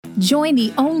Join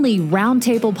the only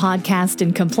roundtable podcast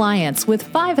in compliance with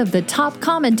 5 of the top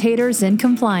commentators in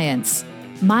compliance.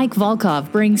 Mike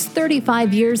Volkov brings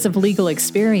 35 years of legal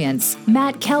experience.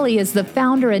 Matt Kelly is the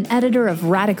founder and editor of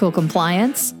Radical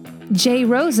Compliance. Jay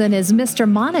Rosen is Mr.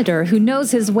 Monitor, who knows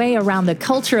his way around the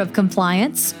culture of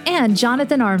compliance. And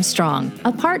Jonathan Armstrong,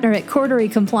 a partner at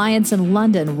Cordery Compliance in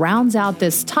London, rounds out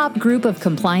this top group of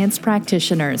compliance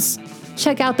practitioners.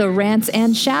 Check out the rants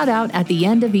and shout out at the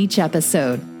end of each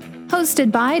episode.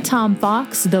 Hosted by Tom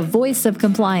Fox, the voice of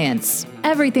compliance.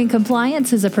 Everything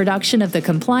Compliance is a production of the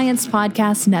Compliance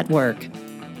Podcast Network.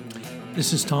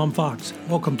 This is Tom Fox.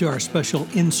 Welcome to our special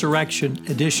Insurrection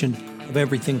edition of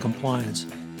Everything Compliance.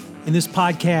 In this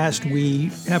podcast, we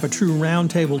have a true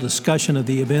roundtable discussion of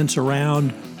the events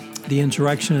around the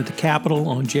insurrection at the Capitol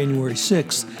on January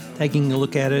 6th, taking a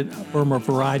look at it from a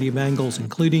variety of angles,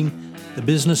 including the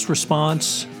business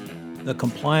response, the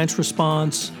compliance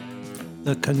response,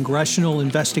 the congressional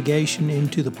investigation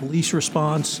into the police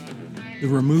response, the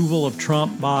removal of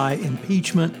Trump by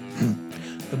impeachment,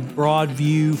 the broad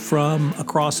view from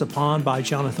across the pond by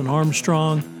Jonathan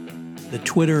Armstrong, the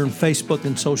Twitter and Facebook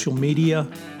and social media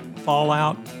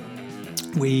fallout.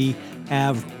 We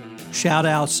have shout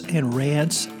outs and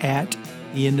rants at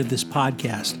the end of this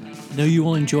podcast. I know you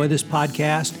will enjoy this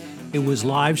podcast. It was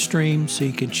live streamed, so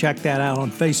you can check that out on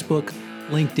Facebook,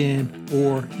 LinkedIn,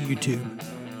 or YouTube.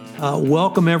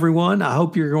 Welcome, everyone. I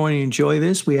hope you're going to enjoy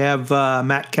this. We have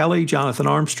Matt Kelly, Jonathan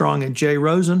Armstrong, and Jay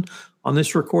Rosen on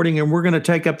this recording, and we're going to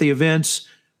take up the events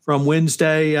from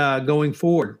Wednesday going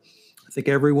forward. I think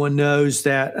everyone knows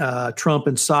that Trump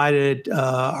incited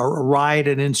a riot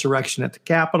and insurrection at the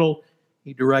Capitol.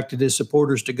 He directed his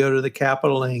supporters to go to the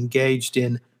Capitol and engaged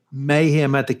in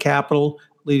mayhem at the Capitol,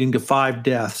 leading to 5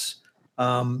 deaths.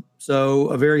 So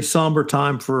a very somber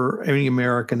time for any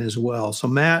American as well. So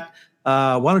Matt,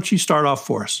 why don't you start off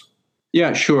for us?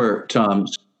 Yeah, sure, Tom.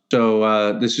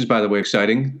 So this is, by the way,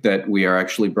 exciting that we are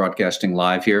actually broadcasting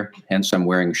live here. Hence, I'm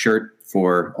wearing a shirt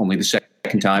for only the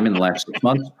second time in the last 6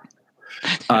 months.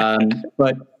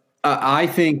 But I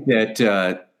think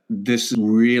that this is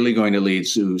really going to lead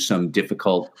to some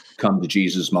difficult come to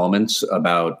Jesus moments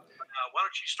about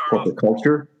corporate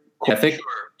culture, ethics,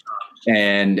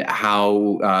 and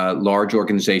how large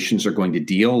organizations are going to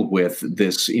deal with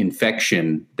this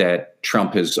infection that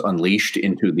Trump has unleashed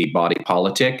into the body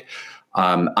politic.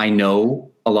 I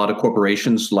know a lot of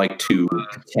corporations like to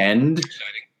pretend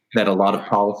that a lot of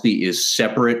policy is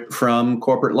separate from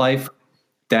corporate life.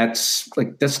 That's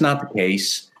not the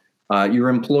case. Your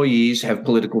employees have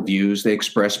political views. They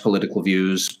express political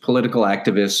views. Political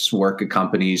activists work at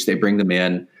companies. They bring them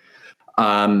in.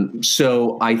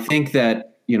 So I think that,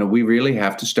 we really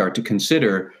have to start to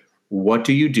consider, what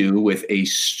do you do with a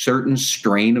certain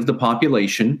strain of the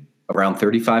population, around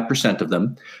 35% of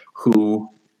them, who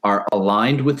are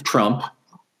aligned with Trump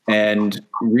and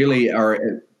really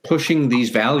are pushing these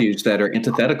values that are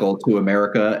antithetical to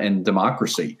America and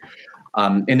democracy.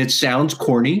 And it sounds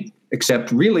corny,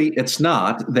 except really it's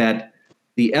not. That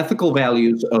the ethical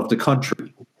values of the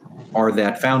country are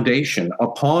that foundation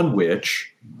upon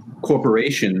which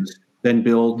corporations then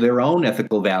build their own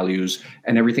ethical values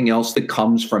and everything else that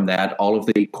comes from that, all of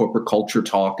the corporate culture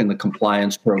talk and the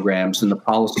compliance programs and the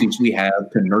policies we have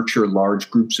to nurture large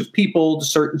groups of people to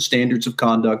certain standards of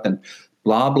conduct and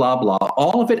blah, blah, blah.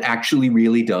 All of it actually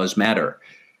really does matter.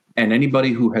 And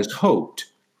anybody who has hoped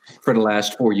for the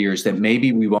last 4 years that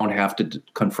maybe we won't have to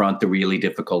confront the really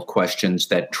difficult questions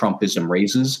that Trumpism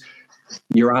raises,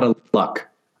 you're out of luck.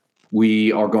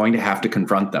 We are going to have to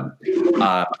confront them. We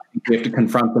have to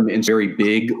confront them in very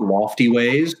big, lofty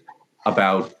ways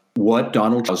about what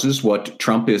Donald Trump does, what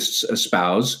Trumpists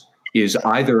espouse is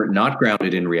either not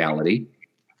grounded in reality,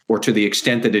 or to the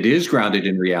extent that it is grounded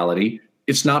in reality,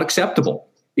 it's not acceptable.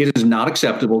 It is not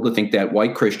acceptable to think that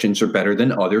white Christians are better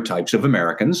than other types of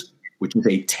Americans, which is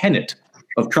a tenet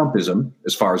of Trumpism,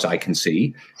 as far as I can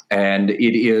see. And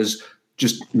it is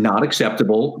just not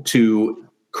acceptable to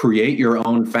create your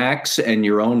own facts and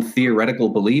your own theoretical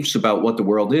beliefs about what the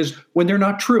world is when they're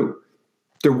not true.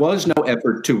 There was no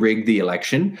effort to rig the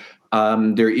election.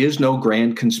 There is no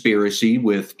grand conspiracy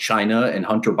with China and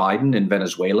Hunter Biden and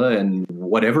Venezuela and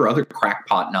whatever other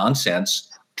crackpot nonsense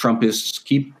Trumpists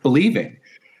keep believing.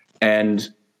 And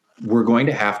we're going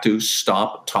to have to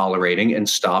stop tolerating and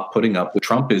stop putting up with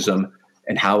Trumpism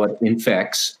and how it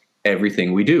infects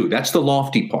everything we do. That's the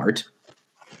lofty part.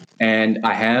 And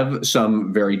I have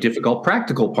some very difficult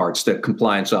practical parts that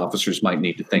compliance officers might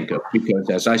need to think of, because,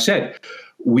 as I said,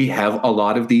 we have a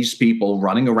lot of these people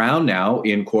running around now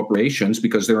in corporations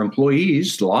because they're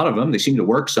employees. A lot of them, they seem to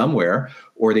work somewhere,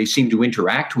 or they seem to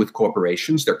interact with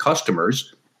corporations, their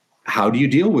customers, how do you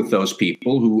deal with those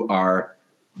people who are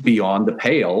beyond the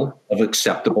pale of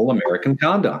acceptable American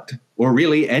conduct, or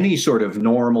really any sort of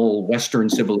normal Western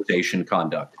civilization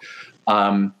conduct?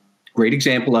 Great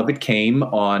example of it came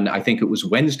on, I think it was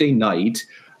Wednesday night,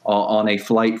 on a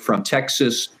flight from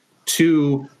Texas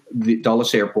to the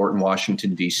Dulles Airport in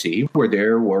Washington, D.C., where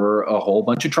there were a whole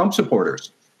bunch of Trump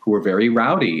supporters who were very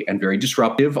rowdy and very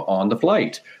disruptive on the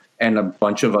flight. And a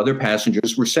bunch of other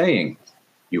passengers were saying,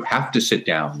 you have to sit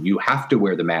down. You have to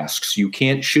wear the masks. You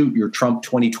can't shoot your Trump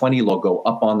 2020 logo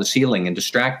up on the ceiling and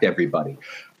distract everybody.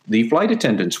 The flight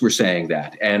attendants were saying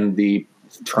that. And the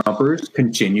Trumpers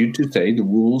continued to say the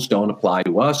rules don't apply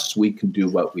to us. We can do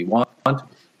what we want.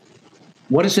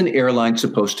 What is an airline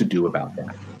supposed to do about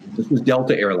that? This was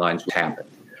Delta Airlines what happened.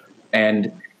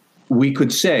 And we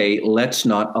could say, let's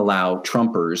not allow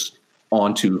Trumpers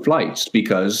onto flights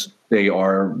because they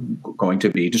are going to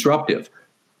be disruptive.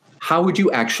 How would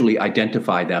you actually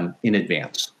identify them in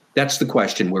advance? That's the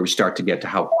question where we start to get to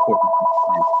how corporate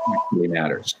actually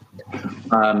matters.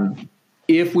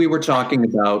 If we were talking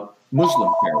about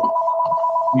Muslim terrorists,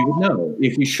 we would know.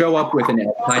 If you show up with an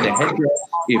Al-Qaeda headdress,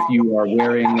 if you are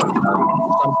wearing some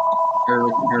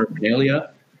terrorist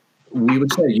paraphernalia, we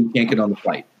would say you can't get on the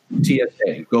flight.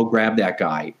 TSA, go grab that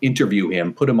guy, interview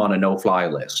him, put him on a no-fly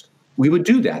list. We would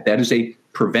do that. That is a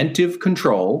preventive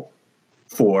control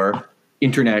for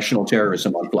international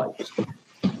terrorism on flights.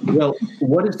 Well,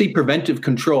 what is the preventive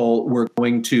control we're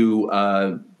going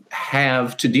to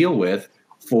have to deal with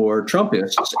for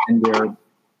Trumpists and their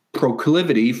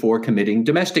proclivity for committing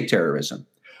domestic terrorism?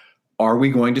 Are we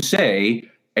going to say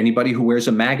anybody who wears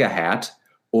a MAGA hat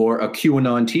or a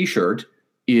QAnon T-shirt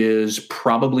is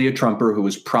probably a Trumper who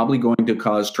is probably going to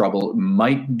cause trouble,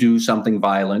 might do something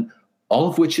violent, all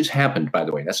of which has happened, by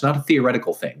the way. That's not a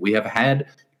theoretical thing. We have had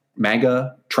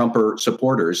MAGA Trumper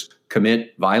supporters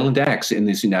commit violent acts in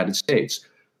this United States.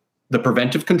 The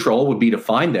preventive control would be to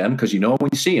find them, because you know when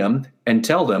you see them, and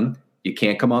tell them, you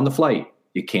can't come on the flight.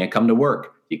 You can't come to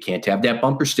work. You can't have that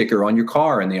bumper sticker on your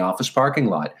car in the office parking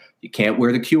lot. You can't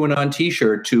wear the QAnon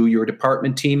T-shirt to your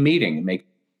department team meeting and make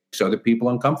other people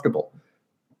uncomfortable.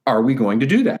 Are we going to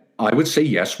do that? I would say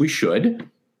yes, we should,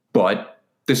 but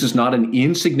this is not an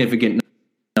insignificant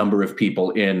number of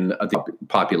people in the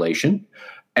population,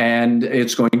 and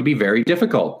it's going to be very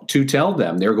difficult to tell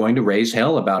them. They're going to raise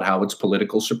hell about how it's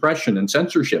political suppression and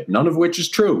censorship, none of which is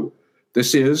true.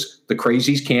 This is the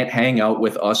crazies can't hang out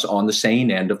with us on the sane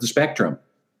end of the spectrum.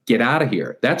 Get out of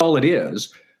here. That's all it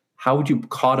is. How would you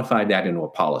codify that into a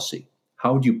policy?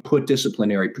 How would you put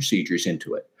disciplinary procedures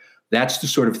into it? That's the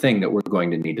sort of thing that we're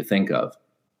going to need to think of.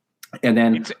 And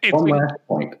then one last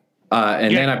point,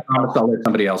 then I promise I'll let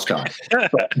somebody else talk.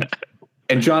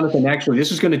 And Jonathan, actually,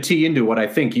 this is going to tee into what I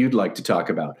think you'd like to talk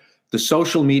about. The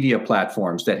social media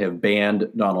platforms that have banned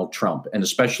Donald Trump, and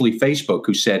especially Facebook,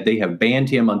 who said they have banned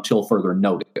him until further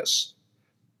notice.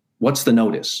 What's the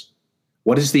notice?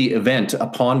 What is the event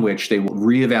upon which they will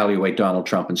reevaluate Donald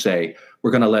Trump and say,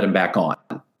 we're going to let him back on?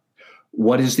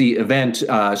 What is the event?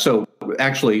 So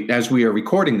actually, as we are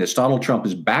recording this, Donald Trump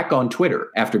is back on Twitter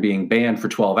after being banned for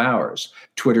 12 hours.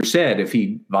 Twitter said if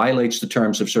he violates the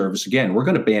terms of service again, we're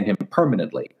going to ban him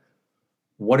permanently.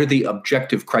 What are the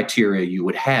objective criteria you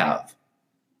would have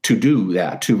to do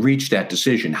that, to reach that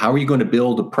decision? How are you going to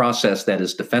build a process that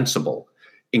is defensible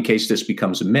in case this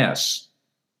becomes a mess?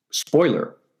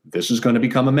 Spoiler, this is going to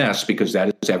become a mess because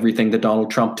that is everything that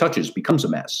Donald Trump touches becomes a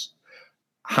mess.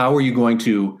 How are you going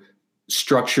to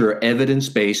structure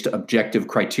evidence-based objective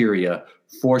criteria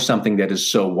for something that is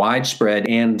so widespread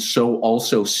and so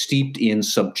also steeped in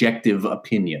subjective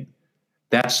opinion?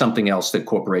 That's something else that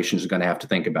corporations are going to have to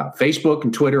think about. Facebook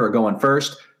and Twitter are going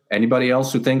first. Anybody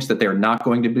else who thinks that they're not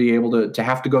going to be able to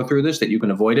have to go through this, that you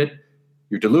can avoid it,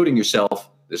 you're deluding yourself.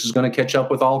 This is going to catch up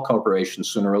with all corporations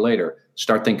sooner or later.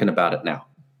 Start thinking about it now.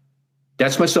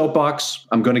 That's my soapbox.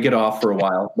 I'm going to get off for a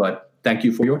while, but thank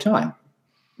you for your time.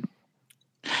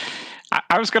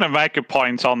 I was going to make a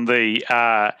point on the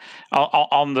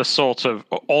sort of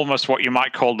almost what you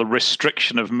might call the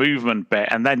restriction of movement bit,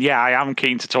 and then I am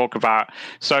keen to talk about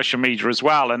social media as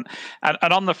well. And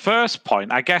on the first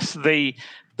point, I guess the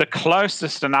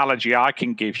closest analogy I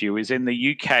can give you is in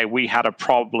the UK we had a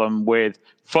problem with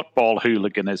football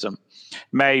hooliganism,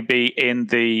 maybe in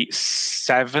the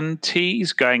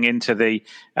 70s, going into the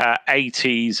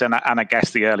 80s, and I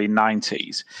guess the early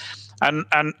 90s. And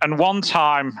one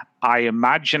time, I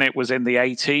imagine it was in the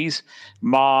 80s,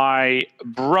 my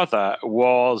brother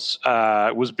was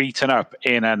beaten up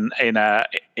in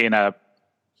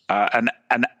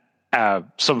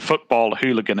some football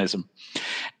hooliganism,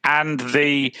 and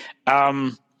the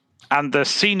And the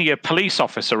senior police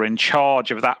officer in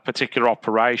charge of that particular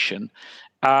operation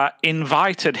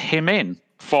invited him in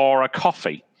for a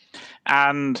coffee.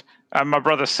 And my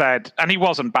brother said, and he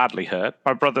wasn't badly hurt,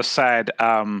 my brother said,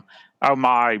 oh,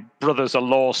 my brother's a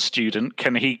law student,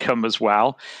 can he come as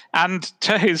well? And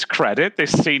to his credit,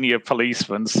 this senior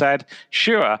policeman said,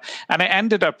 sure. And it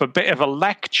ended up a bit of a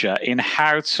lecture in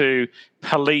how to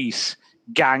police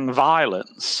gang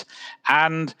violence.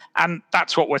 And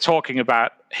that's what we're talking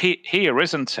about here,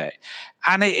 isn't it?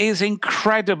 And it is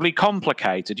incredibly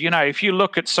complicated. You know, if you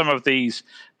look at some of these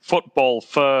football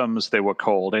firms, they were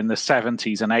called in the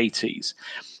 70s and 80s,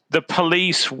 the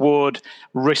police would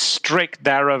restrict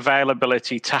their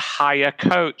availability to hire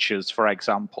coaches, for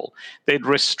example. They'd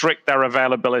restrict their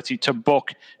availability to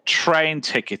book train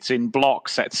tickets in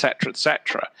blocks, etc.,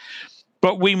 etc.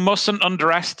 But we mustn't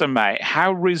underestimate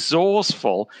how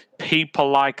resourceful people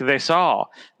like this are.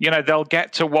 You know, they'll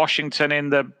get to Washington in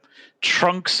the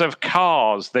trunks of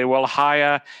cars. They will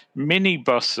hire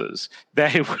minibuses.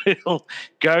 They will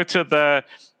go to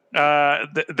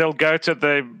they'll go to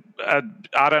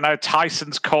the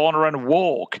Tyson's Corner and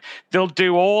walk. They'll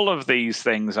do all of these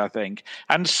things, I think.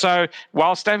 And so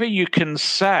whilst ever you can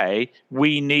say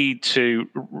we need to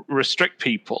restrict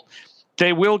people,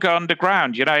 they will go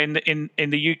underground. You know, in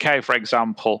the UK, for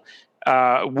example,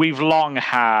 we've long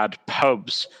had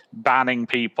pubs banning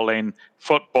people in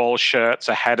football shirts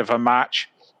ahead of a match.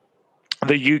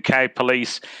 The UK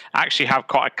police actually have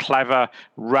quite a clever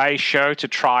ratio to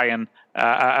try and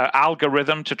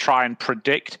algorithm to try and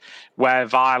predict where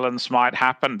violence might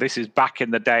happen. This is back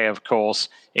in the day, of course,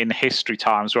 in history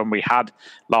times when we had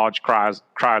large crowds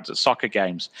at soccer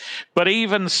games. But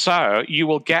even so, you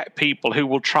will get people who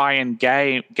will try and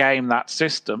game that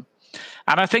system.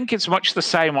 And I think it's much the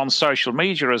same on social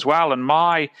media as well. And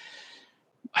my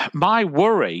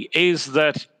worry is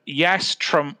that, yes,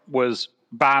 Trump was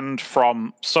banned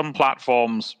from some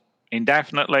platforms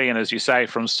indefinitely, and as you say,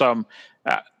 from some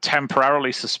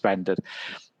temporarily suspended.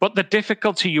 But the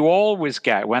difficulty you always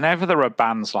get whenever there are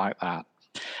bans like that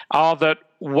are that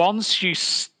once you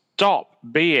stop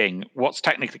being what's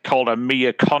technically called a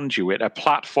mere conduit, a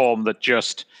platform that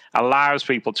just allows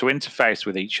people to interface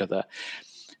with each other,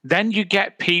 then you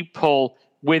get people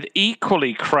with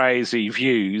equally crazy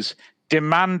views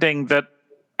demanding that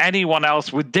anyone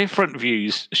else with different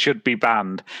views should be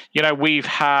banned. You know, we've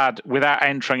had, without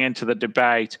entering into the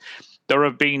debate, there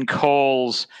have been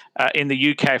calls in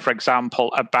the UK, for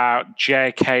example, about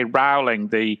J.K. Rowling,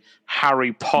 the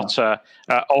Harry Potter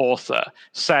author,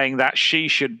 saying that she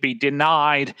should be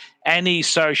denied any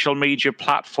social media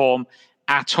platform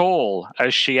at all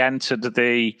as she entered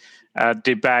the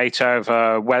debate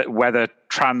over whether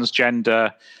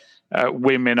transgender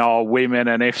women are women,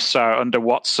 and if so, under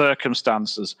what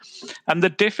circumstances. And the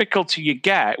difficulty you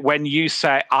get when you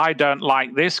say, I don't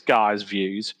like this guy's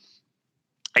views,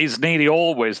 is nearly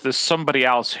always there's somebody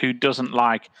else who doesn't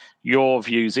like your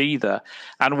views either.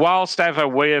 And whilst ever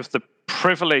we have the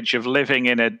privilege of living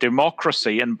in a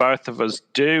democracy, and both of us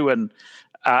do, and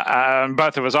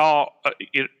both of us are,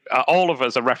 all of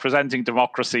us are representing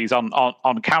democracies on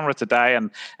camera today,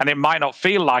 and it might not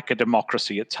feel like a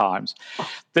democracy at times.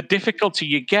 The difficulty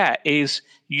you get is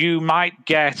you might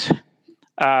get,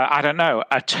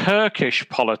 a Turkish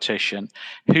politician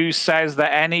who says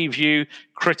that any view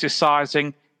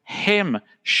criticizing him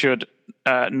should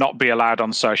not be allowed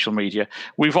on social media.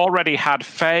 We've already had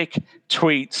fake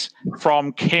tweets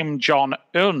from Kim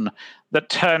Jong-un that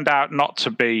turned out not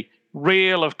to be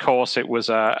real. Of course, it was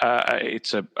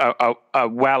a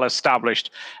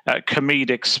well-established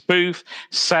comedic spoof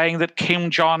saying that Kim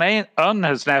Jong-un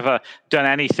has never done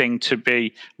anything to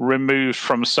be removed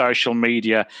from social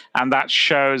media, and that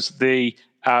shows the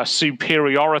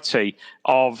superiority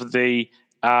of a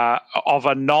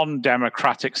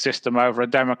non-democratic system over a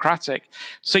democratic.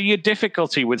 So your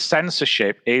difficulty with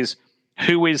censorship is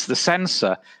who is the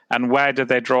censor and where do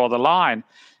they draw the line?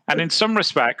 And in some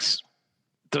respects,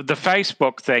 the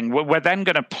Facebook thing, we're then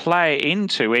going to play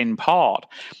into, in part,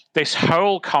 this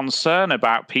whole concern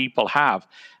about people have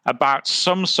about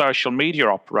some social media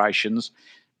operations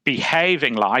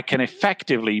behaving like and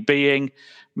effectively being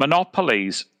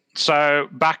monopolies. So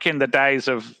back in the days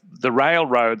of the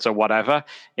railroads or whatever,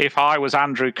 if I was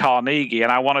Andrew Carnegie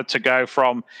and I wanted to go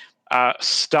from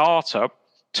startup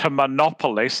to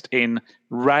monopolist in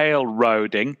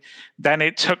railroading, then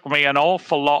it took me an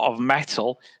awful lot of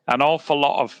metal, an awful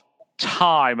lot of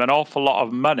time, an awful lot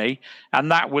of money, and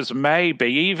that was maybe,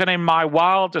 even in my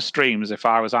wildest dreams, if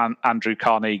I was Andrew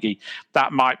Carnegie,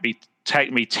 that might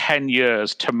take me 10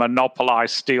 years to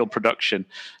monopolize steel production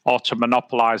or to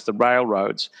monopolize the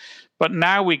railroads. But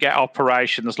now we get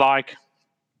operations like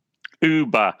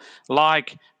Uber,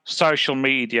 like social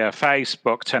media,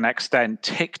 Facebook to an extent,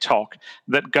 TikTok,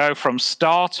 that go from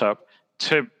startup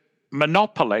to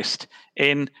monopolist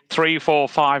in 3, 4,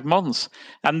 5 months.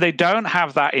 And they don't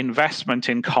have that investment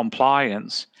in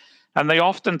compliance. And they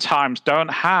oftentimes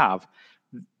don't have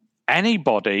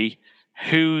anybody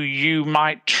who you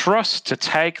might trust to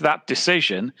take that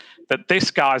decision that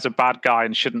this guy's a bad guy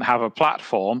and shouldn't have a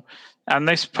platform, and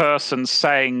this person's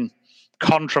saying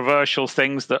controversial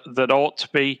things that ought to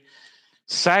be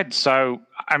said. So,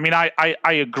 I mean, I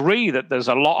agree that there's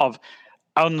a lot of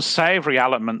unsavory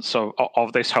elements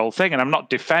of this whole thing, and I'm not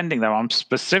defending them. I'm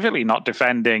specifically not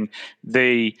defending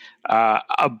the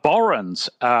abhorrent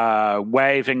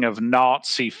waving of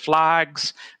Nazi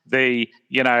flags, the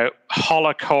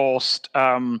Holocaust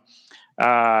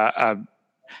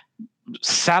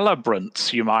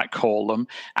celebrants, you might call them,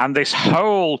 and this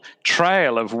whole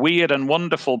trail of weird and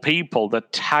wonderful people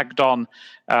that tagged on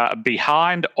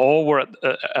behind or were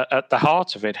at the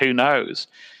heart of it. Who knows?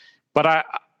 But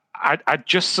I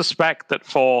just suspect that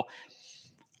for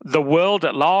the world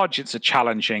at large, it's a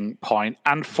challenging point,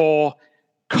 and for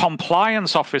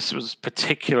compliance officers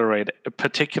particularly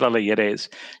it is.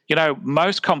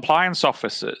 Most compliance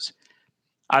officers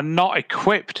are not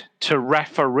equipped to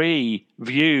referee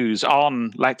views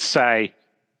on, let's say,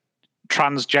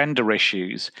 transgender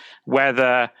issues,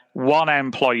 whether one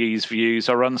employee's views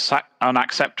are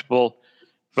unacceptable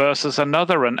versus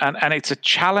another. And it's a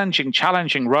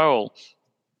challenging role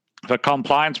for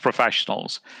compliance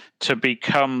professionals to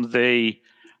become the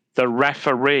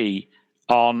referee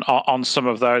on some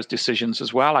of those decisions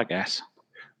as well, I guess.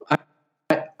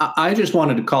 I just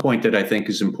wanted to call a point that I think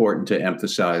is important to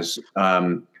emphasize,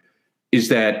 is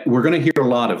that we're going to hear a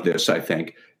lot of this, I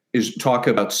think, is talk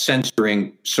about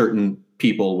censoring certain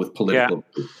people with political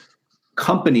views.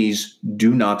 Companies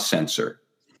do not censor.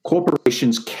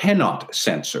 Corporations cannot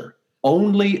censor.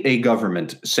 Only a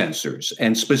government censors,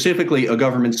 and specifically a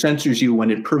government censors you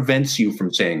when it prevents you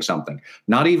from saying something,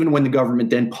 not even when the government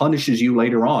then punishes you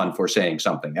later on for saying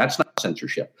something. That's not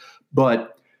censorship.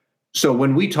 But so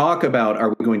when we talk about,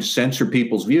 are we going to censor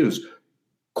people's views?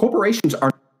 Corporations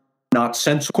are not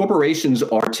censoring. Corporations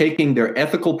are taking their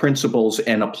ethical principles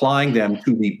and applying them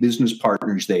to the business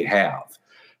partners they have.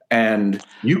 And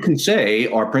you can say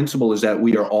our principle is that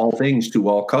we are all things to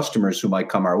all customers who might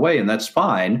come our way, and that's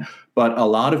fine. But a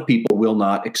lot of people will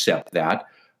not accept that.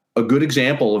 A good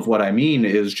example of what I mean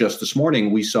is just this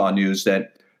morning we saw news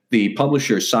that the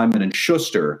publisher Simon &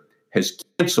 Schuster has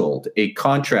canceled a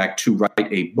contract to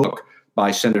write a book by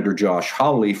Senator Josh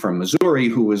Hawley from Missouri,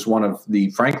 who is one of the,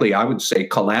 frankly, I would say,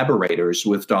 collaborators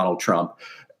with Donald Trump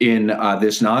in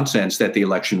this nonsense that the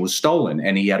election was stolen.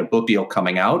 And he had a book deal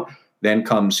coming out. Then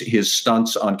comes his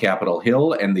stunts on Capitol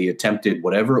Hill and the attempted,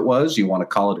 whatever it was, you want to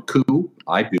call it a coup.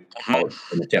 I do call it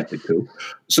an attempted coup.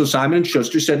 So Simon &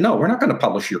 Schuster said, no, we're not going to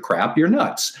publish your crap. You're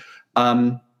nuts.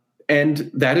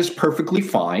 And that is perfectly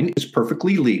fine. It's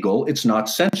perfectly legal. It's not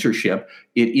censorship.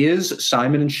 It is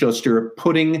Simon & Schuster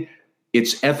putting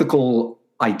its ethical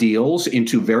ideals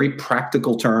into very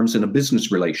practical terms in a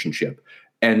business relationship.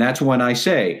 And that's when I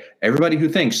say, everybody who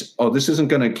thinks, oh, this isn't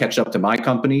going to catch up to my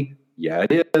company, yeah,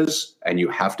 it is. And you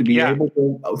have to be able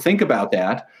to think about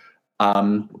that.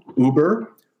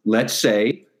 Uber, let's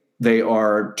say they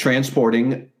are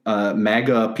transporting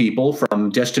MAGA people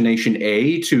from destination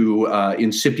A to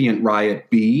incipient riot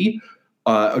B.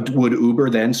 Would Uber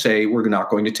then say, we're not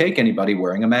going to take anybody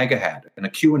wearing a MAGA hat and a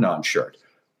QAnon shirt?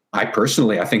 I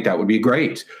think that would be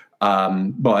great.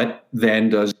 But then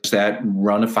does that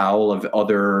run afoul of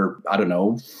other,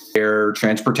 fair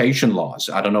transportation laws?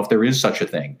 I don't know if there is such a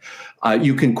thing.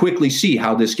 You can quickly see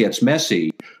how this gets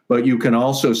messy, but you can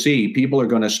also see people are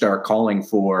going to start calling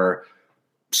for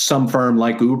some firm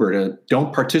like Uber to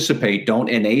don't participate, don't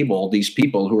enable these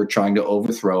people who are trying to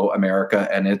overthrow America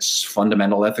and its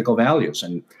fundamental ethical values.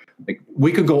 And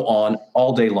we could go on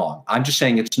all day long. I'm just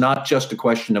saying it's not just a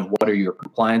question of what are your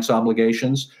compliance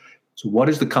obligations. So what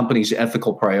is the company's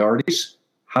ethical priorities?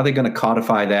 How are they going to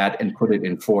codify that and put it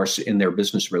in force in their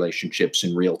business relationships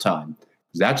in real time?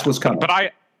 That's what's coming.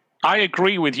 But I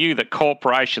agree with you that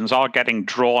corporations are getting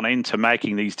drawn into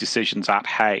making these decisions at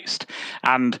haste.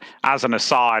 And as an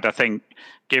aside, I think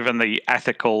given the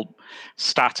ethical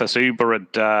status Uber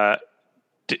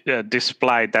had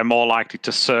displayed, they're more likely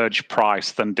to surge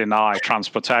price than deny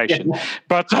transportation.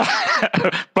 But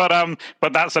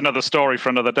that's another story for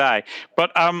another day.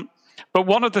 But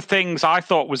one of the things I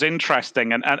thought was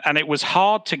interesting, and it was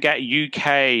hard to get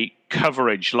UK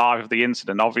coverage live of the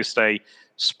incident. Obviously,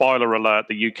 spoiler alert,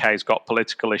 the UK's got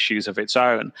political issues of its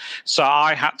own. So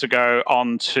I had to go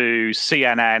on to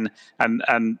CNN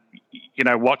and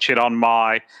watch it on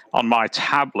my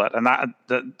tablet, and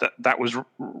that was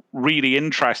really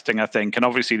interesting, I think. And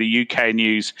obviously the UK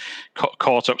news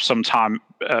caught up some time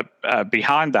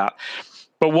behind that.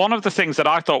 But one of the things that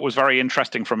I thought was very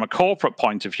interesting from a corporate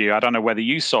point of view, I don't know whether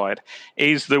you saw it,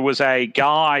 is there was a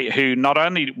guy who not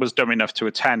only was dumb enough to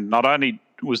attend, not only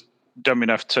was dumb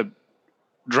enough to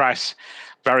dress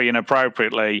very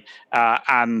inappropriately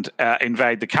and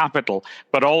invade the Capitol,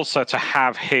 but also to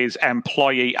have his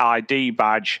employee ID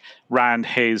badge round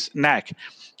his neck.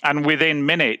 And within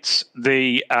minutes,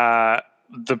 the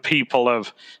people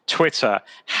of Twitter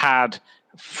had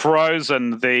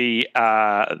frozen the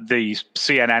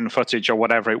CNN footage or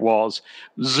whatever it was,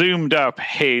 zoomed up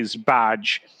his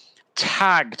badge,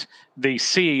 tagged the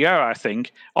CEO, I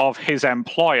think, of his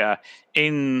employer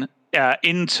into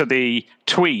the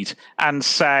tweet and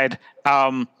said,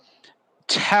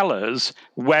 tell us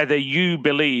whether you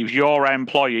believe your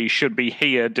employee should be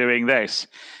here doing this.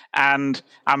 And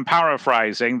I'm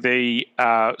paraphrasing, the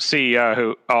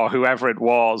CEO or whoever it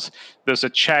was, there's a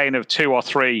chain of 2 or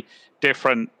 3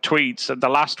 different tweets. The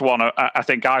last one I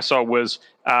think I saw was,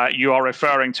 you are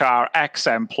referring to our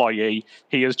ex-employee.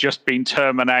 He has just been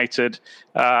terminated.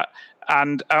 But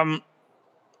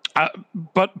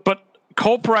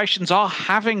corporations are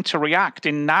having to react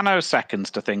in nanoseconds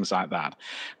to things like that,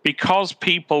 because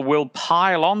people will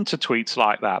pile on to tweets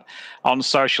like that on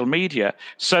social media.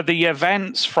 So the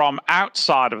events from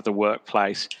outside of the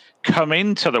workplace come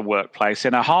into the workplace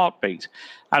in a heartbeat.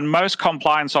 And most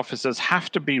compliance officers have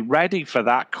to be ready for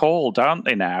that call, don't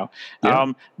they now?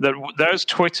 Yeah. Those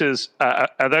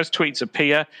tweets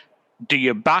appear. Do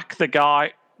you back the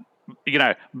guy?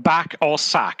 Back or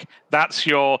sack. That's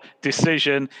your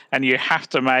decision, and you have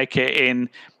to make it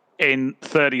in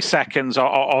 30 seconds,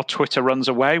 or Twitter runs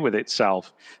away with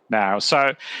itself now.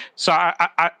 So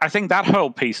I think that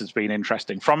whole piece has been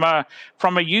interesting. From a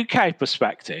UK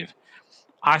perspective,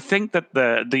 I think that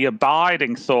the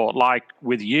abiding thought, like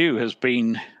with you, has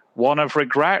been one of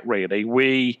regret, really.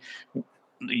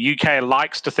 The UK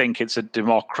likes to think it's a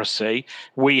democracy.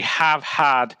 We have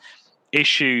had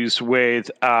issues with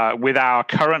our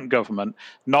current government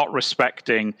not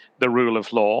respecting the rule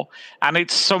of law. And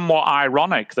it's somewhat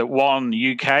ironic that one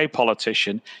UK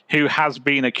politician who has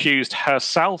been accused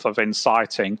herself of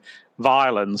inciting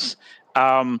violence,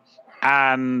 and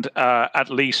at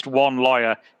least one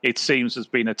lawyer, it seems, has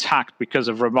been attacked because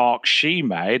of remarks she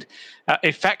made,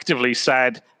 effectively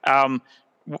said,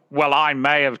 well, I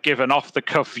may have given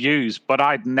off-the-cuff views, but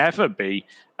I'd never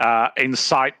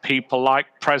incite people like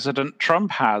President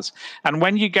Trump has. And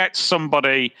when you get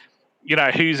somebody,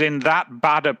 who's in that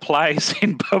bad a place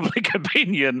in public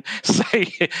opinion,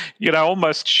 say,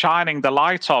 almost shining the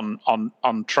light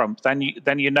on Trump, then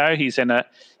he's in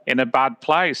a bad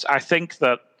place. I think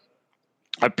that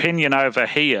opinion over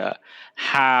here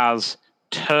has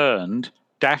turned,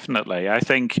 definitely. I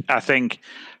think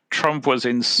Trump was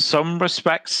in some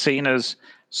respects seen as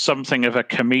something of a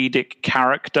comedic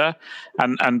character,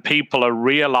 and people are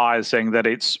realizing that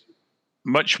it's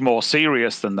much more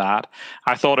serious than that.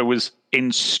 I thought it was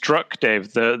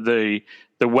instructive, the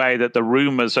way that the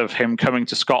rumors of him coming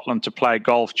to Scotland to play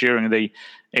golf during the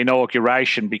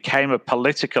inauguration became a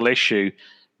political issue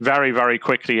very, very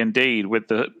quickly indeed, with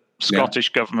the Scottish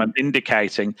government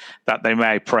indicating that they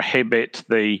may prohibit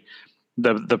the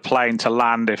plane to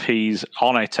land if he's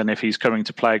on it and if he's coming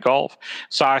to play golf.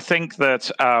 So I think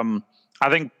that I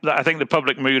think the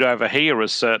public mood over here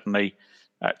has certainly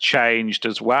changed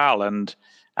as well, and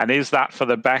is that for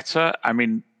the better? I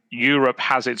mean, Europe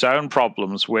has its own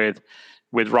problems with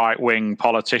right-wing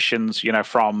politicians,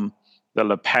 from the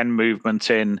Le Pen movement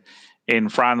in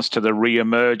France to the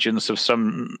re-emergence of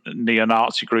some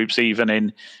neo-Nazi groups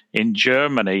even in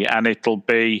Germany, and it'll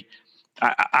be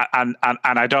and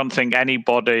I don't think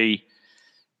anybody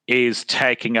is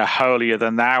taking a holier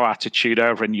than thou attitude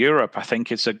over in Europe. I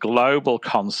think it's a global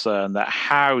concern that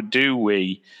how do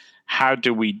we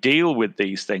deal with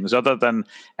these things other than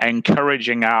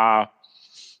encouraging our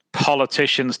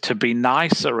politicians to be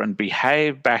nicer and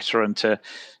behave better and to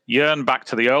yearn back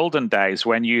to the olden days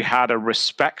when you had a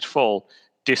respectful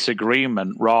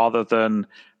disagreement rather than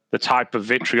the type of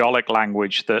vitriolic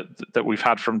language that we've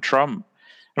had from Trump.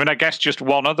 I mean, I guess just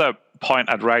one other point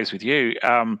I'd raise with you.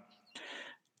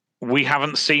 We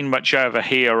haven't seen much over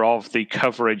here of the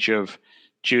coverage of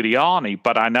Giuliani,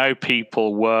 but I know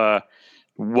people were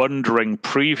wondering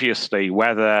previously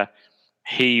whether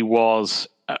he was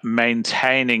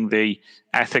maintaining the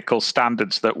ethical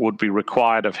standards that would be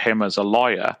required of him as a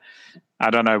lawyer. I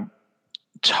don't know,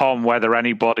 Tom, whether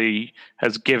anybody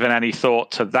has given any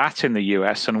thought to that in the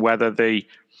US, and whether the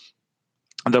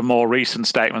more recent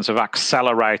statements have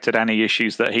accelerated any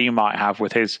issues that he might have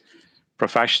with his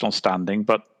professional standing.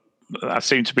 But that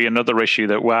seems to be another issue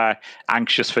that we're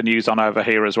anxious for news on over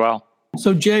here as well.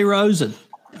 So, Jay Rosen,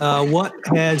 what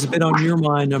has been on your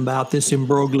mind about this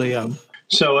imbroglio?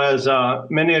 So, as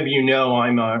many of you know,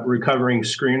 I'm a recovering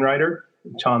screenwriter.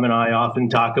 Tom and I often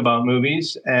talk about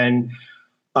movies, and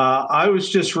I was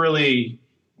just really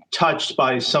touched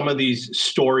by some of these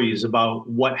stories about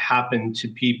what happened to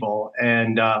people.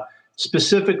 And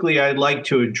specifically, I'd like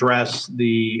to address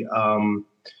the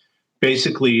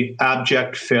basically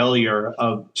abject failure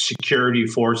of security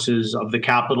forces, of the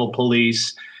Capitol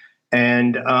Police.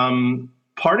 And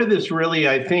part of this really,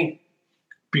 I think,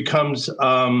 becomes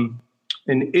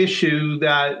an issue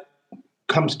that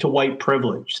comes to white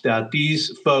privilege, that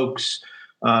these folks,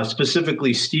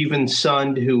 specifically Stephen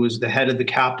Sund, who was the head of the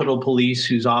Capitol Police,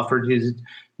 who's offered his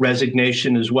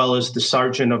resignation, as well as the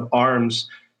Sergeant of Arms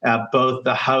at both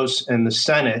the House and the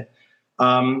Senate,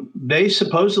 they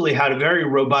supposedly had a very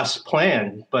robust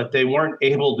plan, but they weren't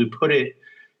able to put it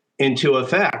into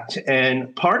effect.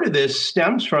 And part of this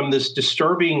stems from this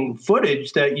disturbing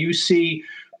footage that you see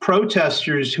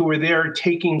protesters who were there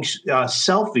taking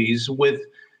selfies with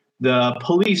the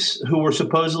police who were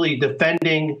supposedly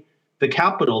defending the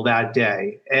Capitol that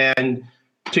day. And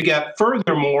to get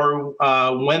furthermore,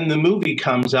 when the movie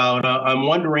comes out, I'm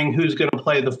wondering who's going to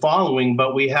play the following,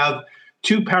 but we have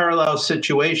two parallel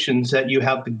situations. That you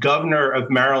have the governor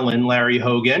of Maryland, Larry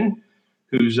Hogan,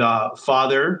 whose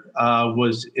father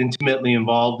was intimately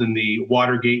involved in the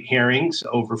Watergate hearings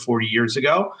over 40 years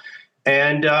ago.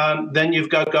 And then you've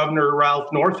got Governor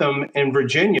Ralph Northam in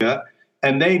Virginia,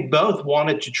 and they both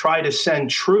wanted to try to send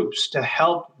troops to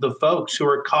help the folks who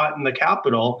were caught in the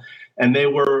Capitol, and they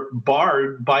were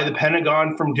barred by the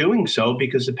Pentagon from doing so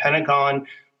because the Pentagon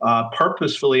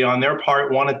purposefully on their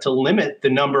part wanted to limit the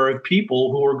number of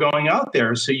people who were going out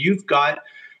there. So you've got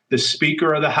the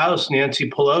Speaker of the House, Nancy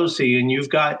Pelosi, and you've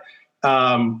got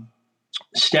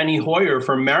Steny Hoyer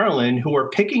from Maryland, who are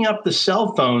picking up the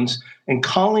cell phones and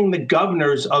calling the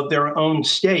governors of their own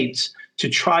states to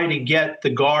try to get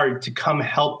the Guard to come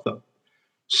help them.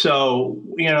 So,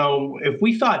 if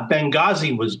we thought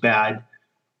Benghazi was bad,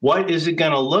 what is it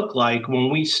going to look like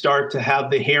when we start to have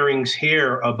the hearings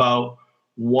here about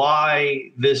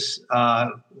why this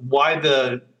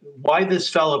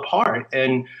fell apart?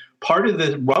 And part of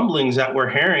the rumblings that we're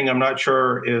hearing, I'm not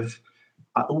sure if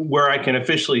where I can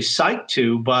officially cite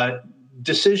to, but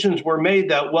decisions were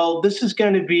made that, well, this is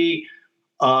going to be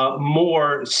a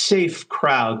more safe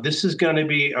crowd. This is going to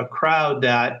be a crowd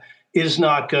that is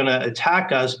not going to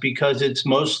attack us because it's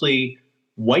mostly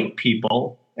white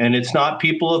people and it's not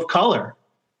people of color.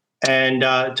 And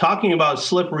talking about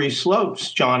slippery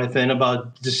slopes, Jonathan,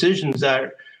 about decisions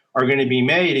that are going to be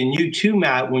made, and you too,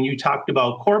 Matt, when you talked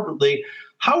about corporately,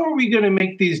 how are we going to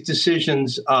make these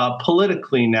decisions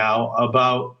politically now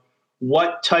about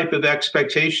what type of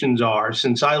expectations are?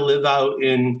 Since I live out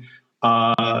in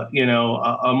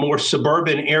a more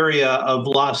suburban area of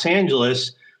Los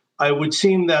Angeles, I would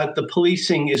seem that the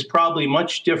policing is probably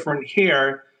much different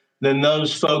here than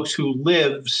those folks who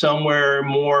live somewhere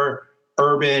more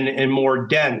urban and more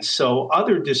dense. So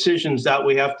other decisions that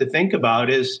we have to think about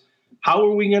is, how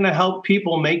are we going to help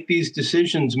people make these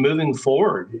decisions moving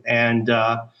forward? And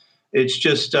it's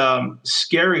just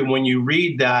scary when you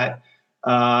read that,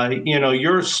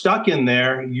 you're stuck in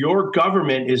there. Your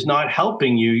government is not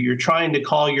helping you. You're trying to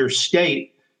call your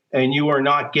state and you are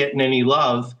not getting any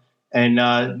love.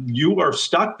 And you are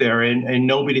stuck there and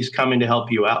nobody's coming to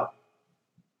help you out.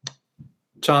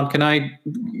 Tom, can I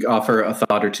offer a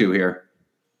thought or two here?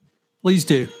 Please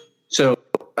do. So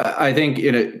I think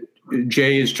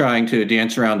Jay is trying to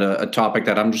dance around a topic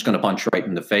that I'm just going to punch right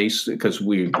in the face because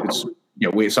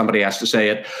somebody has to say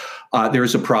it.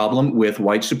 There's a problem with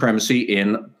white supremacy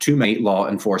in too many law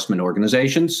enforcement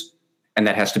organizations, and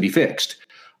that has to be fixed.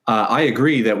 I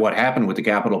agree that what happened with the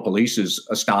Capitol Police is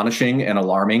astonishing and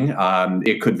alarming.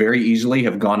 It could very easily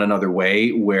have gone another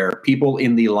way, where people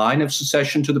in the line of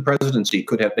succession to the presidency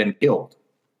could have been killed.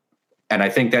 And I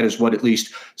think that is what at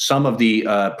least some of the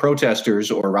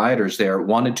protesters or rioters there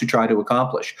wanted to try to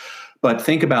accomplish. But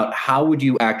think about, how would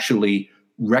you actually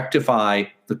rectify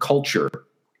the culture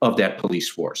of that police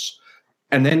force?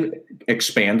 And then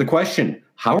expand the question.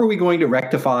 How are we going to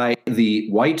rectify the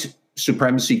white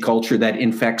supremacy culture that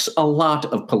infects a lot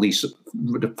of police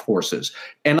forces.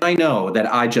 And I know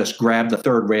that I just grabbed the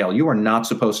third rail. You are not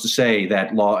supposed to say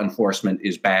that law enforcement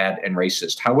is bad and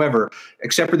racist. However,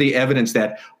 except for the evidence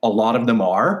that a lot of them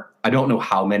are, I don't know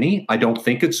how many. I don't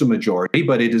think it's a majority,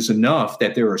 but it is enough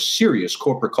that there are serious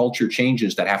corporate culture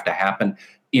changes that have to happen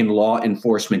in law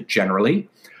enforcement generally.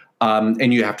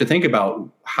 And you have to think about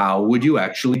how would you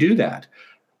actually do that?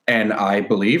 And I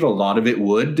believe a lot of it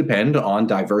would depend on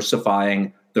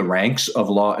diversifying the ranks of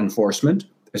law enforcement,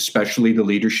 especially the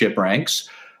leadership ranks.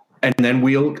 And then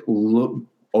we'll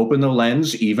open the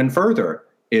lens even further,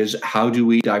 is how do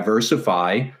we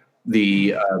diversify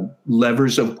the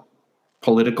levers of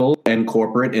political and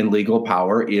corporate and legal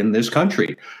power in this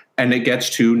country? And it gets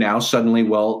to now suddenly,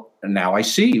 well, now I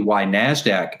see why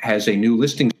NASDAQ has a new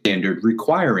listing standard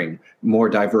requiring more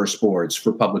diverse boards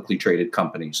for publicly traded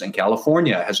companies. And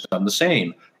California has done the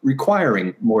same,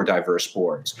 requiring more diverse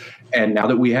boards. And now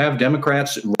that we have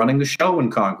Democrats running the show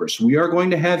in Congress, we are going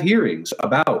to have hearings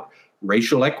about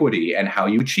racial equity and how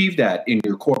you achieve that in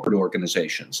your corporate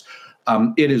organizations.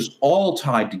 It is all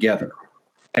tied together.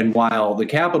 And while the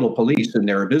Capitol Police and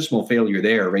their abysmal failure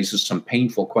there raises some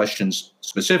painful questions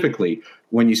specifically,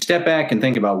 when you step back and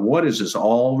think about what is this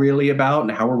all really about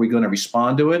and how are we going to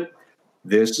respond to it,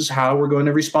 this is how we're going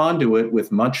to respond to it,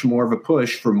 with much more of a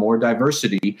push for more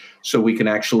diversity so we can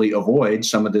actually avoid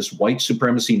some of this white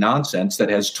supremacy nonsense that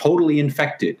has totally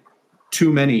infected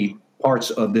too many parts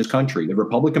of this country. The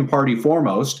Republican Party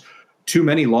foremost, too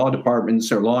many law departments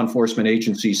or law enforcement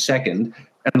agencies second,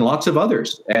 and lots of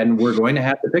others. And we're going to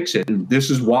have to fix it. And this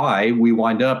is why we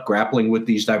wind up grappling with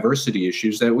these diversity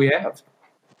issues that we have.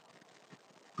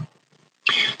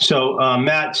 So,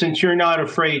 Matt, since you're not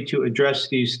afraid to address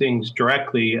these things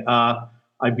directly,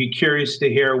 I'd be curious to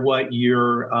hear what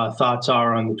your thoughts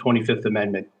are on the 25th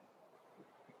Amendment.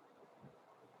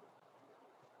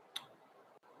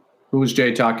 Who was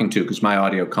Jay talking to? Because my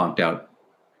audio conked out.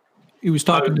 He was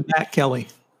talking to Matt Kelly.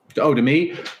 Oh, to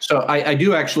me? So I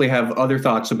do actually have other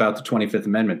thoughts about the 25th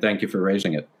Amendment. Thank you for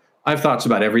raising it. I have thoughts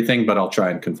about everything, but I'll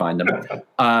try and confine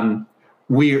them.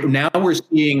 We're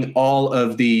seeing all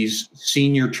of these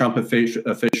senior Trump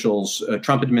officials,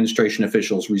 Trump administration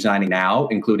officials resigning now,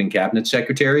 including cabinet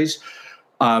secretaries.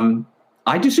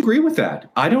 I disagree with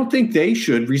that. I don't think they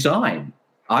should resign.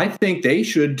 I think they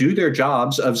should do their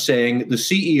jobs of saying the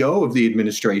CEO of the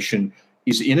administration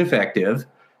is ineffective,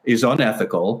 is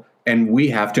unethical, and we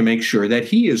have to make sure that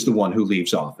he is the one who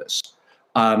leaves office.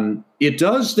 It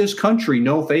does this country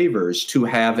no favors to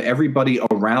have everybody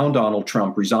around Donald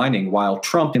Trump resigning while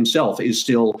Trump himself is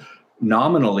still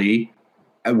nominally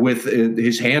with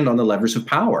his hand on the levers of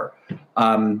power.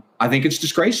 I think it's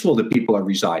disgraceful that people are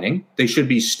resigning. They should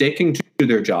be sticking to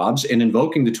their jobs and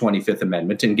invoking the 25th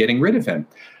Amendment and getting rid of him.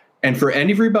 And for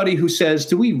everybody who says,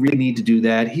 do we really need to do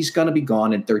that? He's going to be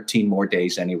gone in 13 more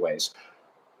days anyways.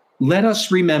 Let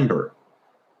us remember,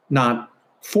 not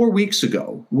 4 weeks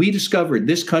ago, we discovered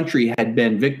this country had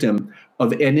been victim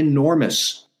of an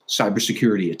enormous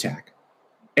cybersecurity attack.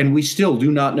 And we still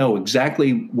do not know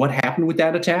exactly what happened with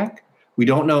that attack. We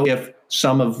don't know if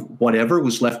some of whatever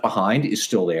was left behind is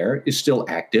still there, is still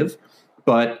active.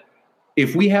 But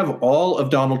if we have all of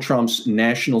Donald Trump's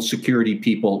national security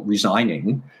people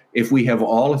resigning, if we have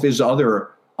all of his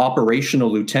other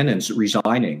operational lieutenants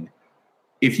resigning,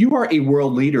 if you are a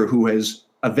world leader who has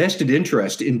a vested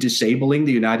interest in disabling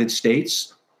the United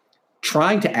States,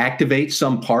 trying to activate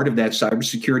some part of that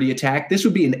cybersecurity attack, this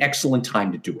would be an excellent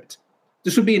time to do it.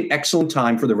 This would be an excellent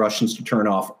time for the Russians to turn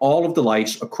off all of the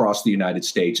lights across the United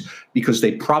States, because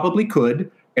they probably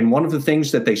could. And one of the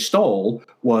things that they stole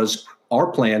was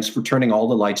our plans for turning all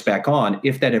the lights back on,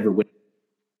 if that ever would.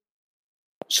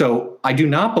 So I do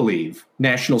not believe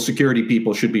national security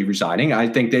people should be resigning. I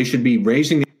think they should be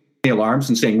raising the alarms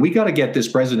and saying, we got to get this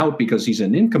president out because he's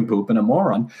an nincompoop and a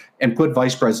moron, and put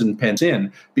Vice President Pence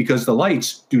in, because the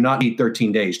lights do not need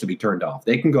 13 days to be turned off.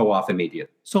 They can go off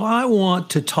immediately. So I want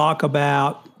to talk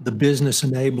about the business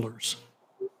enablers.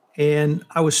 And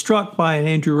I was struck by an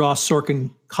Andrew Ross Sorkin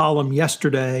column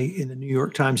yesterday in the New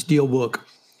York Times Deal Book,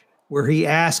 where he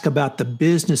asked about the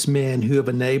businessmen who have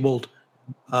enabled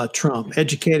Trump.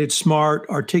 Educated, smart,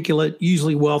 articulate,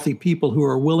 usually wealthy people who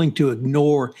are willing to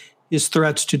ignore his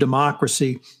threats to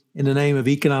democracy in the name of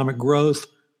economic growth,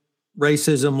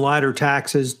 racism, lighter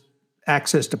taxes,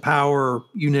 access to power, or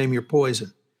you name your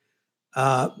poison.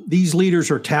 These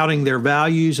leaders are touting their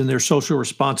values and their social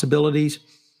responsibilities,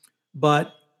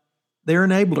 but they're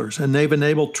enablers, and they've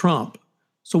enabled Trump.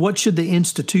 So what should the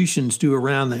institutions do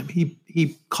around them?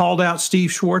 He called out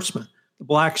Steve Schwarzman, the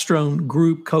Blackstone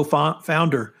Group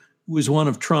co-founder, who was one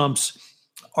of Trump's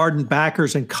ardent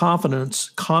backers and confidants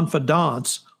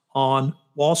on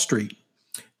Wall Street.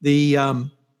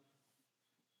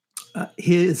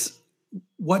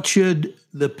 What should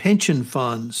the pension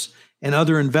funds and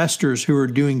other investors who are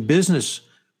doing business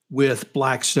with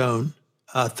Blackstone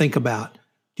think about?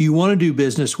 Do you want to do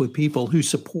business with people who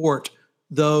support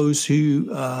those who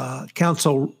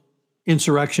counsel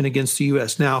insurrection against the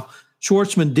U.S.? Now,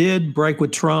 Schwartzman did break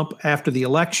with Trump after the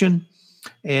election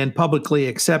and publicly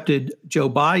accepted Joe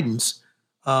Biden's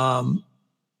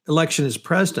election as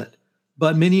president,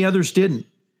 but many others didn't.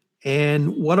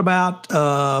 And what about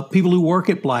people who work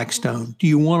at Blackstone? Do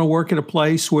you want to work at a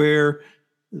place where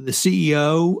the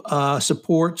CEO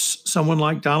supports someone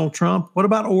like Donald Trump? What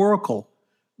about Oracle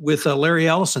with Larry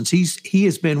Ellison? He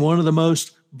has been one of the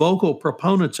most vocal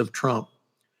proponents of Trump.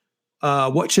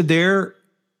 What should their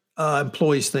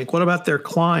employees think? What about their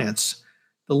clients?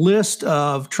 The list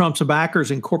of Trump's backers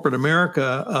in corporate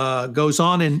America goes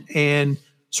on, and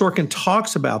Sorkin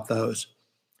talks about those.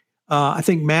 I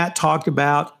think Matt talked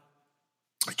about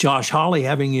Josh Hawley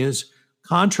having his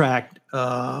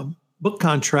book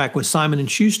contract with Simon &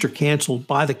 Schuster canceled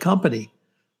by the company.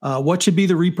 What should be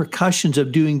the repercussions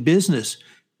of doing business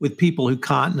with people who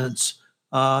countenance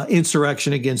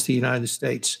insurrection against the United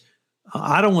States?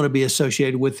 I don't want to be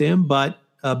associated with them, but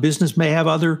business may have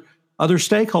other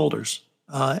stakeholders.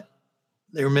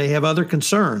 They may have other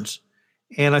concerns.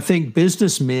 And I think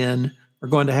businessmen are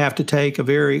going to have to take a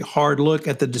very hard look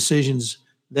at the decisions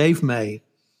they've made.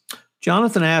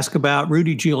 Jonathan asked about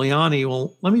Rudy Giuliani.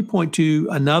 Well, let me point to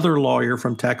another lawyer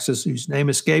from Texas whose name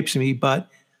escapes me, but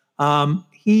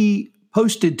he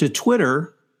posted to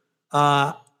Twitter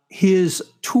his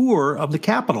tour of the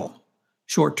Capitol,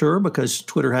 short tour because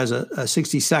Twitter has a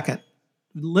 60-second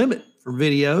limit for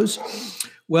videos.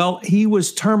 Well, he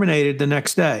was terminated the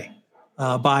next day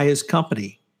by his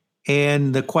company.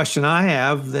 And the question I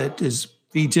have that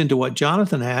feeds into what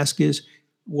Jonathan asked is,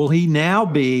 will he now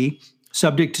be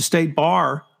subject to state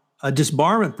bar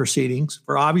disbarment proceedings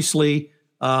for obviously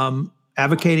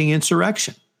advocating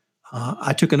insurrection?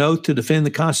 I took an oath to defend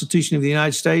the Constitution of the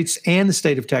United States and the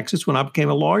state of Texas when I became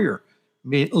a lawyer,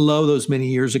 those many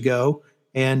years ago,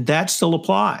 and that still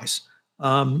applies.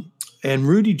 And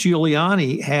Rudy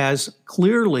Giuliani has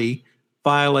clearly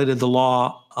violated the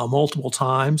law multiple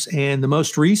times, and the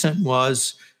most recent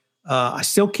was, I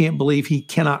still can't believe he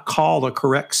cannot call the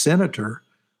correct senator,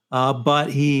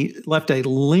 but he left a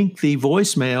lengthy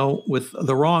voicemail with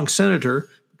the wrong senator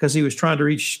because he was trying to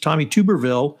reach Tommy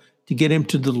Tuberville to get him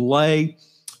to delay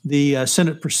the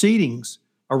Senate proceedings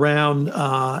around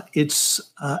its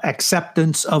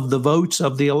acceptance of the votes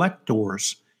of the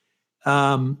electors.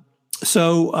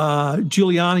 So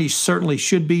Giuliani certainly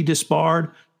should be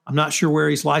disbarred. I'm not sure where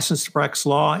he's licensed to practice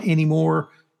law anymore.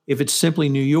 If it's simply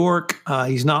New York,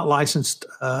 he's not licensed,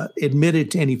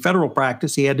 admitted to any federal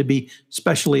practice. He had to be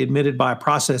specially admitted by a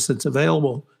process that's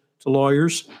available to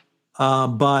lawyers.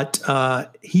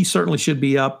 But he certainly should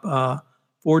be up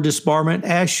for disbarment,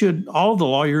 as should all of the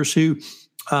lawyers who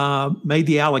made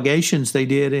the allegations they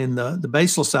did in the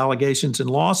baseless allegations in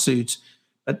lawsuits.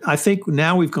 But I think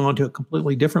now we've gone to a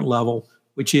completely different level,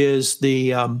 which is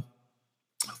the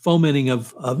fomenting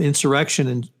of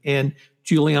insurrection. And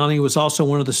Giuliani was also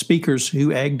one of the speakers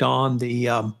who egged on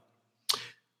the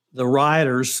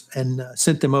rioters and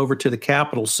sent them over to the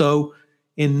Capitol. So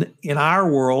in our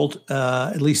world,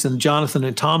 at least in Jonathan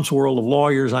and Tom's world of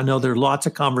lawyers, I know there are lots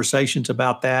of conversations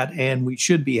about that, and we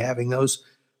should be having those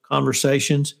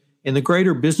conversations. In the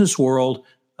greater business world,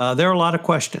 there are a lot of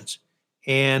questions,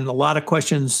 and a lot of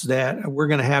questions that we're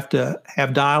going to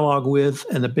have dialogue with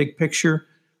in the big picture.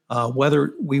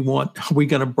 Whether we're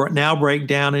going to now break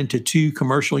down into two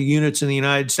commercial units in the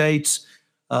United States,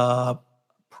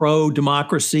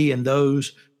 pro-democracy and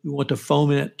those who want to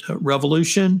foment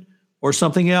revolution, or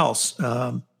something else.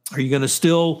 Are you going to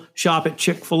still shop at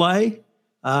Chick-fil-A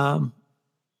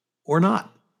or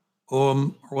not? Or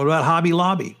what about Hobby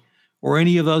Lobby or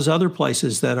any of those other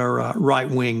places that are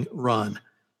right-wing run?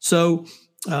 So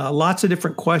lots of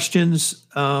different questions.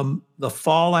 The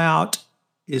fallout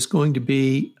is going to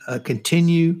be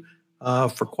continue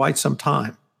for quite some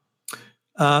time.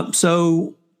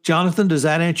 So, Jonathan, does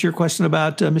that answer your question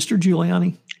about Mr.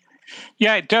 Giuliani?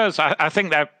 Yeah, it does. I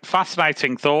think they're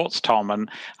fascinating thoughts, Tom. And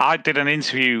I did an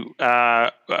interview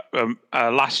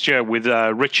last year with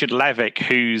Richard Levick,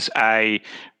 who's a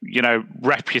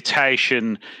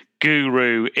reputation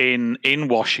guru in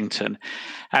Washington,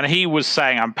 and he was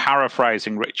saying, I'm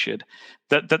paraphrasing Richard,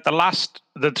 that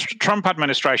the Trump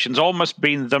administration's almost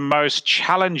been the most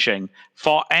challenging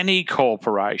for any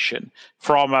corporation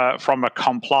from a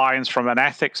compliance, from an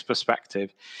ethics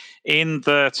perspective, in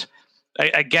that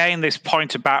again, this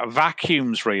point about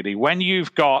vacuums, really, when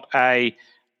you've got a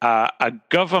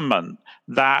government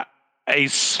that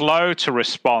is slow to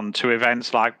respond to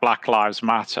events like Black Lives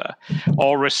Matter,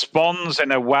 or responds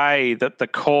in a way that the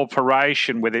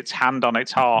corporation with its hand on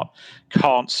its heart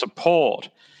can't support,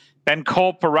 then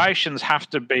corporations have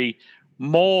to be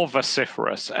more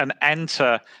vociferous and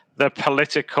enter the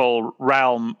political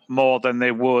realm more than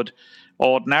they would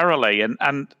ordinarily.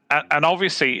 And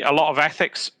obviously a lot of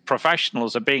ethics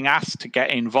professionals are being asked to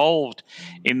get involved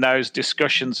in those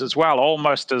discussions as well,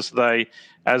 almost as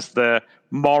the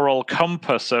moral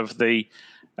compass of the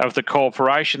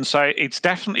corporation. So it's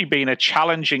definitely been a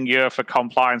challenging year for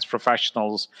compliance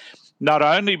professionals, not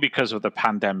only because of the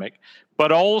pandemic,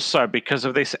 but also because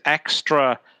of this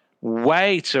extra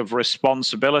weight of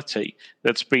responsibility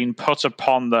that's been put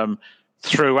upon them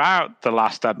throughout the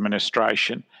last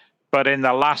administration, but in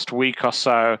the last week or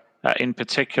so in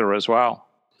particular as well.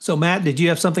 So, Matt, did you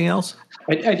have something else?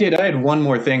 I did. I had one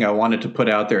more thing I wanted to put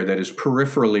out there that is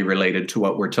peripherally related to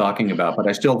what we're talking about, but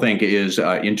I still think is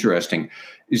interesting,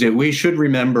 is that we should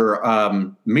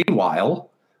remember, meanwhile,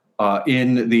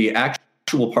 in the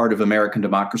actual part of American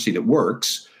democracy that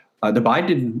works, the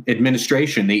Biden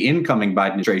administration, the incoming Biden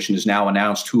administration, has now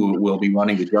announced who will be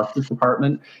running the Justice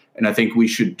Department. And I think we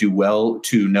should do well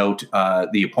to note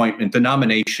the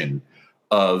nomination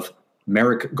of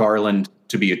Merrick Garland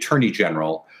to be Attorney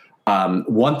General.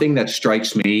 One thing that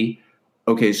strikes me,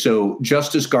 okay, so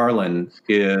Justice Garland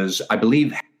is, I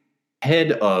believe,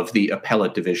 head of the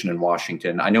appellate division in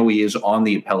Washington. I know he is on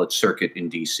the appellate circuit in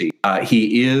D.C.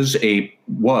 He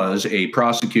was a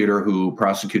prosecutor who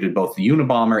prosecuted both the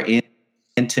Unabomber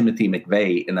and Timothy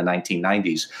McVeigh in the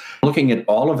 1990s. Looking at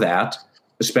all of that,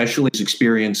 especially his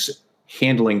experience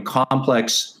handling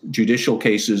complex judicial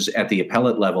cases at the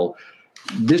appellate level,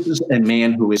 this is a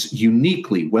man who is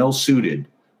uniquely well-suited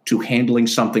to handling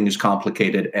something as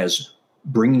complicated as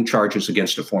bringing charges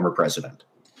against a former president,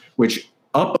 which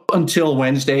up until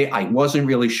Wednesday, I wasn't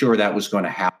really sure that was going to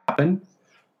happen.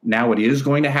 Now it is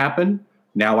going to happen.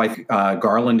 Now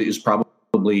Garland is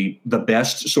probably the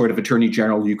best sort of attorney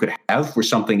general you could have for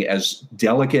something as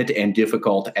delicate and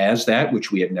difficult as that,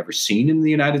 which we have never seen in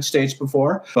the United States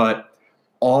before. But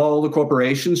all the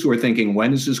corporations who are thinking,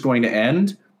 when is this going to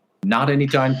end? Not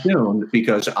anytime soon,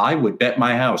 because I would bet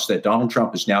my house that Donald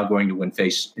Trump is now going to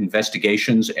face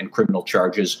investigations and criminal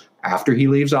charges after he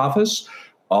leaves office.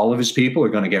 All of his people are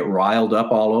going to get riled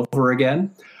up all over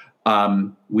again.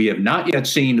 We have not yet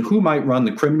seen who might run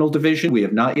the criminal division. We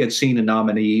have not yet seen a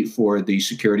nominee for the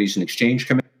Securities and Exchange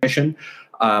Commission.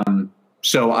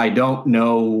 So I don't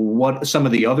know what some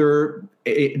of the other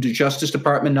Justice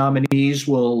Department nominees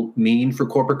will mean for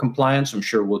corporate compliance. I'm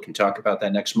sure we can talk about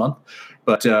that next month.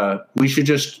 But we should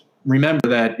just remember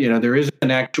that, there is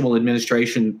an actual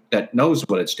administration that knows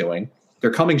what it's doing.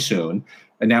 They're coming soon.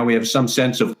 And now we have some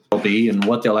sense of and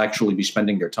what they'll actually be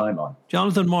spending their time on.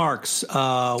 Jonathan Marks,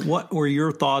 what were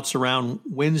your thoughts around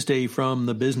Wednesday from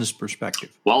the business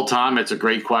perspective? Well, Tom, it's a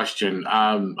great question.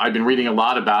 I've been reading a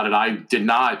lot about it. I did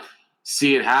not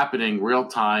see it happening real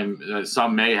time.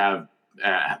 Some may have.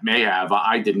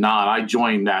 I did not. I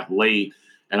joined that late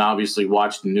and obviously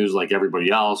watched the news like everybody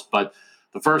else. But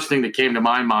the first thing that came to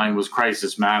my mind was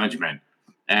crisis management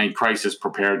and crisis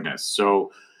preparedness.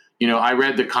 So, I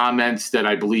read the comments that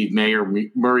I believe Mayor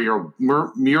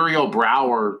Muriel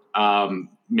Brower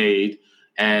made,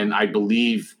 and I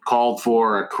believe called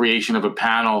for a creation of a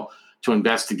panel to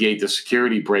investigate the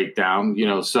security breakdown.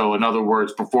 So in other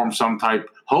words, perform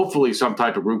hopefully some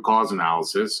type of root cause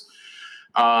analysis.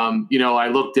 I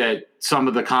looked at some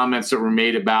of the comments that were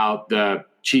made about the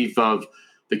chief of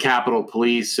the Capitol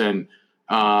Police, and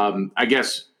I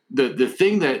guess the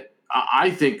thing that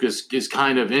I think is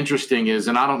kind of interesting is,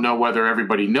 and I don't know whether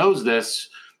everybody knows this,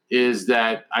 is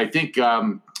that I think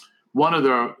one of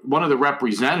the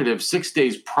representatives 6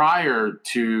 days prior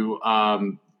to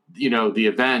the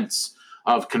events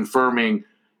of confirming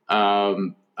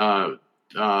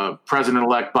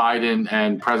President-elect Biden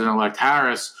and President-elect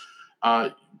Harris,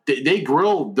 they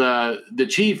grilled the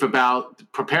chief about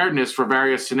preparedness for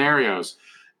various scenarios.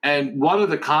 And one of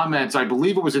the comments, I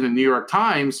believe it was in the New York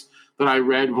Times, that I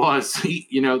read was,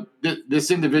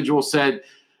 this individual said,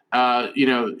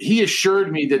 he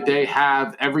assured me that they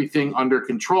have everything under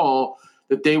control,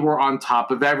 that they were on top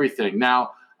of everything.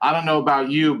 Now, I don't know about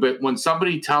you, but when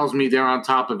somebody tells me they're on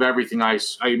top of everything, I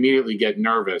immediately get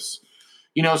nervous.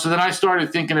 So then I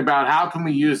started thinking about how can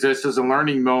we use this as a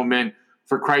learning moment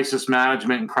for crisis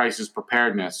management and crisis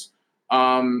preparedness.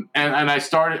 And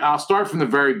I'll start from the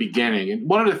very beginning. And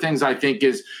one of the things I think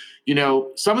is,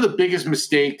 some of the biggest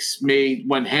mistakes made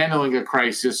when handling a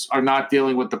crisis are not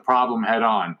dealing with the problem head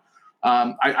on.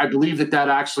 I believe that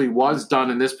actually was done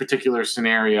in this particular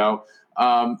scenario.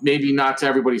 Maybe not to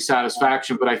everybody's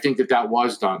satisfaction, but I think that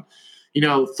was done.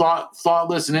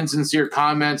 Thoughtless and insincere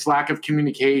comments, lack of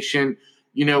communication,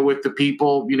 with the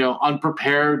people,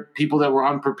 unprepared, people that were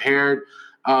unprepared.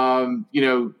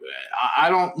 I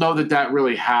don't know that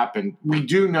really happened. We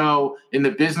do know in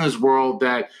the business world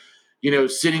that,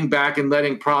 sitting back and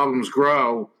letting problems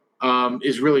grow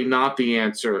is really not the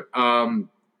answer.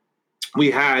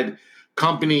 We had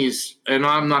companies, and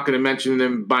I'm not going to mention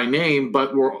them by name,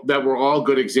 but that were all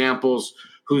good examples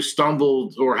who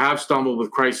stumbled or have stumbled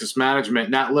with crisis management.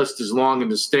 And that list is long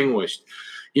and distinguished.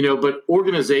 But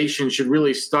organizations should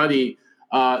really study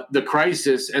the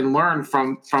crisis and learn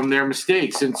from their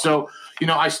mistakes. And so,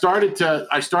 I started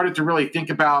to really think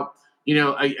about,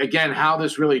 again, how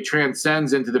this really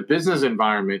transcends into the business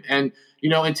environment. And,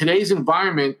 in today's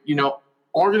environment,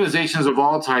 organizations of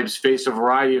all types face a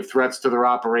variety of threats to their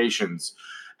operations.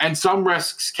 And some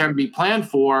risks can be planned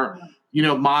for,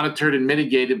 monitored and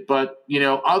mitigated, but,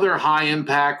 other high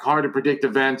impact, hard to predict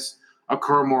events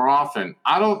occur more often.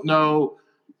 I don't know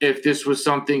if this was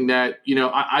something that,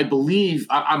 I believe,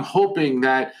 I'm hoping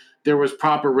that there was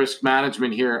proper risk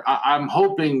management here. I'm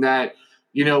hoping that,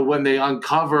 when they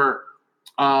uncover,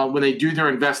 when they do their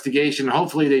investigation,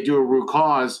 hopefully they do a root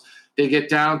cause, they get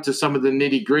down to some of the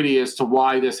nitty gritty as to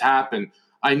why this happened.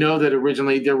 I know that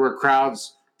originally there were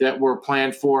crowds that were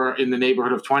planned for in the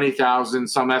neighborhood of 20,000.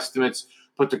 Some estimates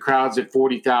put the crowds at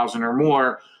 40,000 or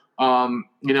more.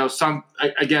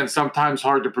 Sometimes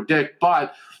hard to predict,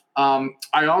 but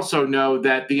I also know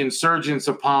that the insurgents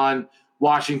upon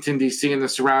Washington, D.C. and the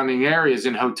surrounding areas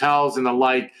and hotels and the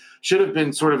like should have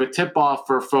been sort of a tip-off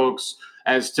for folks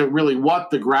as to really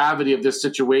what the gravity of this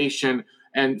situation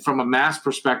and from a mass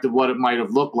perspective, what it might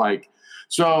have looked like.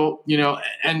 So,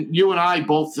 and you and I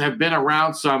both have been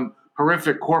around some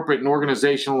horrific corporate and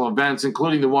organizational events,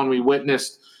 including the one we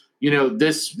witnessed,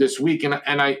 this week. And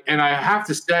I have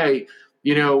to say,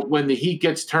 when the heat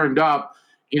gets turned up,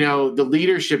 the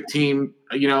leadership team,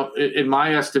 in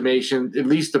my estimation, at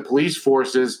least the police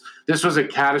forces, this was a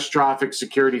catastrophic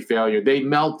security failure. They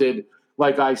melted,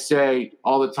 like I say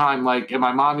all the time, and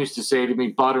my mom used to say to me,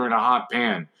 butter in a hot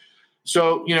pan.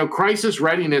 So, crisis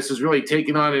readiness has really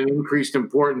taken on an increased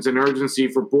importance and urgency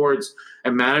for boards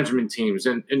and management teams.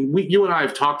 And you and I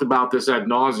have talked about this ad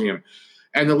nauseum.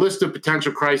 And the list of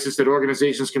potential crises that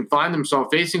organizations can find themselves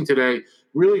facing today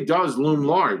really does loom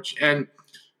large. And,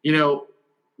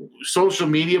 social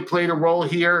media played a role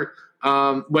here.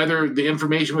 Whether the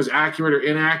information was accurate or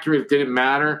inaccurate, it didn't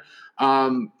matter.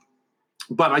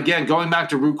 But again, going back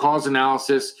to root cause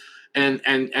analysis,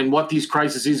 and what these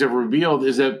crises have revealed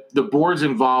is that the board's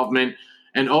involvement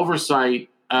and oversight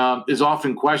is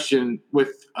often questioned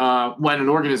with when an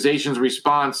organization's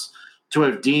response to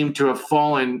have deemed to have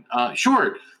fallen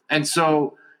short. And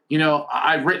so,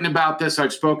 I've written about this,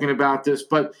 I've spoken about this,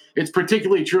 but it's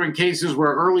particularly true in cases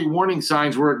where early warning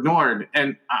signs were ignored.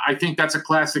 And I think that's a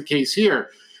classic case here.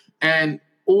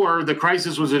 Or the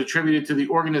crisis was attributed to the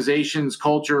organization's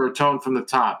culture or tone from the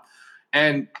top.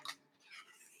 And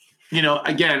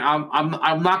again,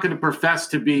 I'm not going to profess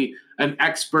to be an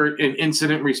expert in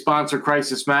incident response or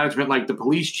crisis management like the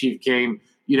police chief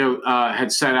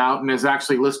had set out and is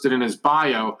actually listed in his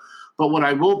bio. But what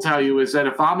I will tell you is that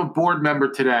if I'm a board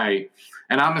member today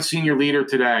and I'm a senior leader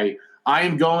today, I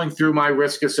am going through my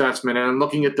risk assessment and I'm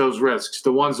looking at those risks,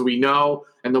 the ones that we know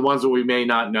and the ones that we may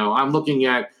not know. I'm looking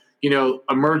at,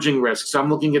 emerging risks. I'm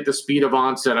looking at the speed of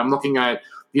onset. I'm looking at,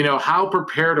 how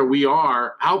prepared are we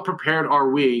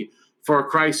for a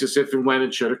crisis if and when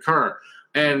it should occur.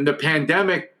 And the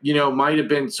pandemic, might have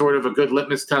been sort of a good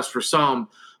litmus test for some,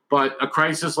 but a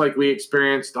crisis like we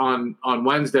experienced on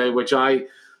Wednesday, which I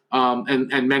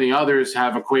and many others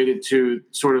have equated to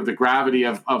sort of the gravity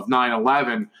of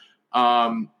 9/11,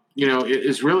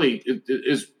 is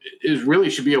really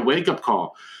should be a wake-up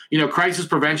call. Crisis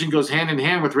prevention goes hand in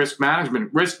hand with risk management.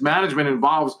 Risk management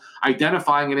involves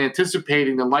identifying and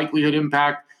anticipating the likelihood,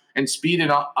 impact, and speed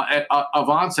of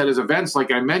onset as events,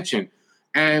 like I mentioned,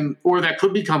 or that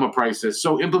could become a crisis.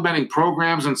 So implementing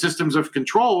programs and systems of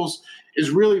controls is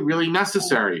really, really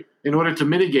necessary in order to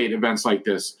mitigate events like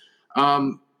this.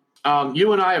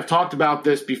 You and I have talked about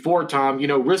this before, Tom.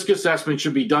 Risk assessment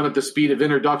should be done at the speed of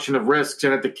introduction of risks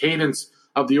and at the cadence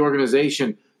of the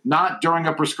organization, not during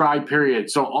a prescribed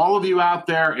period. So all of you out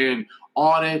there in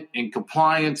audit and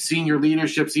compliance, senior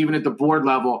leaderships, even at the board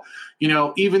level,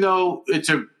 even though it's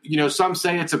some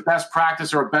say it's a best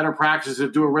practice or a better practice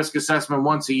to do a risk assessment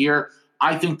once a year,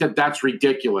 I think that that's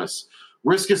ridiculous.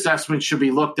 risk assessment should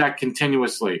be looked at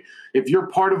continuously. If you're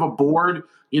part of a board,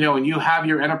 and you have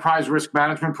your enterprise risk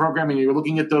management program and you're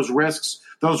looking at those risks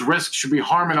should be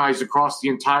harmonized across the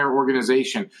entire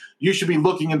organization. You should be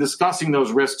looking and discussing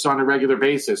those risks on a regular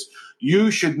basis.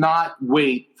 You should not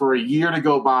wait for a year to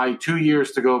go by, 2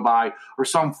 years to go by, or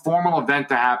some formal event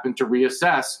to happen to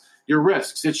reassess your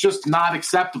risks. It's just not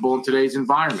acceptable in today's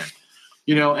environment.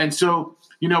 And so,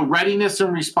 readiness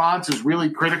and response is really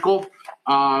critical.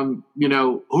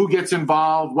 Who gets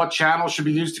involved, what channels should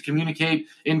be used to communicate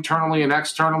internally and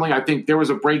externally. I think there was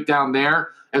a breakdown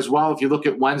there as well. If you look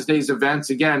at Wednesday's events,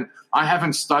 again, I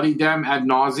haven't studied them ad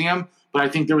nauseum, but I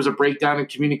think there was a breakdown in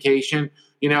communication.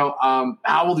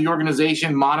 How will the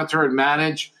organization monitor and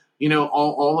manage,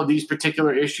 all of these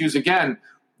particular issues? Again,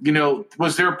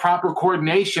 was there proper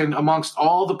coordination amongst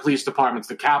all the police departments,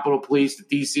 the Capitol Police, the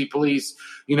DC Police,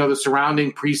 the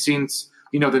surrounding precincts,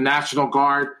 the National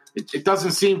Guard? It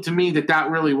doesn't seem to me that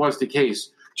really was the case.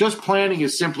 Just planning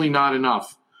is simply not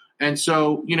enough. And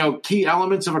so, key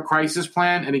elements of a crisis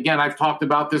plan, and again, I've talked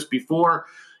about this before,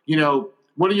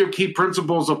 what are your key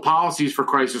principles of policies for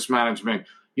crisis management?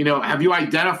 Have you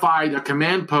identified a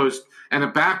command post and a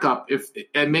backup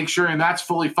and make sure and that's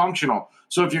fully functional?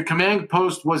 So if your command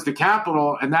post was the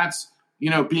Capitol and that's,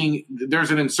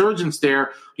 there's an insurgence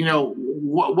there,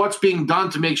 what's being done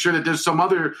to make sure that there's some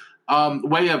other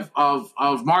way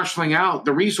of marshaling out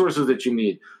the resources that you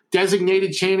need?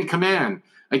 Designated chain of command.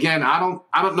 Again, I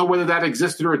don't know whether that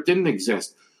existed or it didn't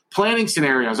exist. Planning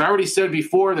scenarios. I already said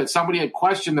before that somebody had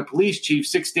questioned the police chief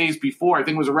 6 days before. I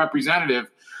think it was a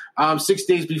representative 6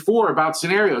 days before about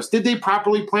scenarios. Did they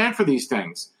properly plan for these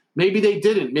things? Maybe they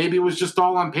didn't. Maybe it was just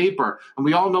all on paper. And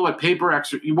we all know what paper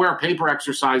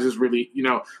exercises really,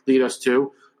 lead us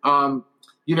to.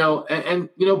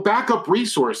 Backup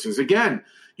resources. Again,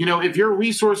 if your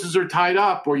resources are tied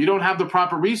up or you don't have the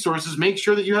proper resources, make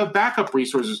sure that you have backup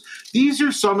resources. These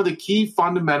are some of the key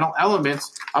fundamental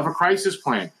elements of a crisis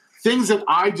plan. Things that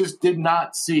I just did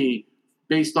not see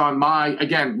based on my,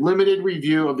 again, limited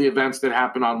review of the events that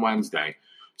happened on Wednesday.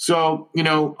 So,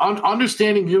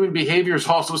 understanding human behavior is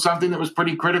also something that was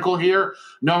pretty critical here,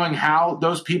 knowing how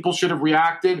those people should have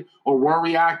reacted or were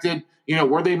reacted.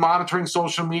 Were they monitoring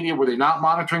social media? Were they not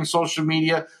monitoring social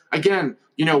media? Again,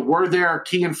 were there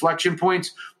key inflection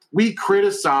points? We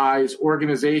criticize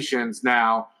organizations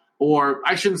now, or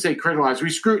I shouldn't say criticize, we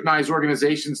scrutinize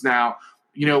organizations now.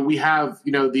 We have,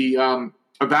 the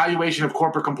evaluation of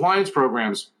corporate compliance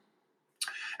programs.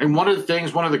 And one of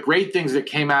the great things that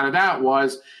came out of that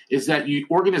is that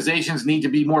organizations need to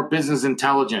be more business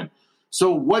intelligent.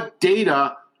 So what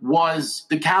data was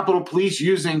the Capitol Police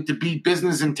using to be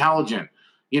business intelligent?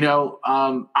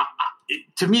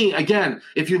 To me, again,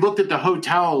 if you looked at the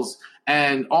hotels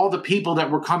and all the people that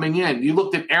were coming in, you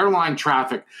looked at airline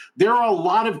traffic, there are a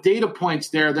lot of data points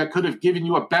there that could have given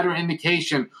you a better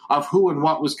indication of who and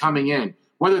what was coming in.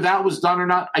 Whether that was done or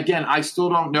not, again, I still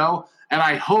don't know. And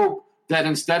I hope that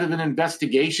instead of an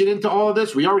investigation into all of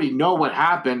this, we already know what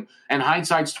happened, and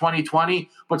hindsight's 20/20,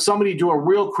 but somebody do a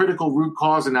real critical root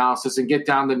cause analysis and get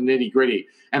down to the nitty-gritty.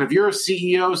 And if you're a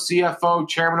CEO, CFO,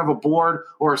 chairman of a board,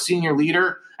 or a senior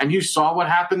leader, and you saw what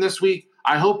happened this week,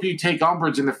 I hope you take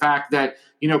umbrage in the fact that,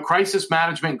 crisis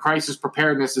management and crisis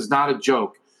preparedness is not a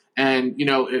joke. And,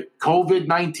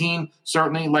 COVID-19,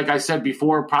 certainly, like I said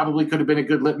before, probably could have been a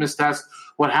good litmus test.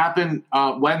 What happened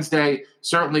Wednesday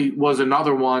certainly was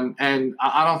another one, and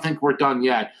I don't think we're done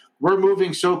yet. We're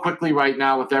moving so quickly right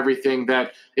now with everything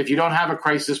that if you don't have a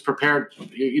crisis prepared,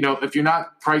 if you're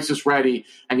not crisis ready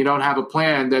and you don't have a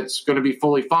plan that's going to be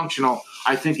fully functional,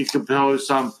 I think it could pose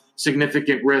some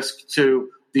significant risk to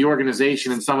the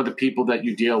organization and some of the people that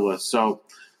you deal with. So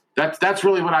that's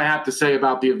really what I have to say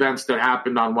about the events that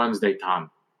happened on Wednesday, Tom.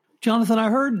 Jonathan, I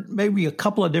heard maybe a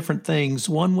couple of different things.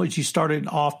 One was you started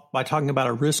off by talking about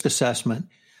a risk assessment,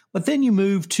 but then you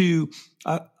moved to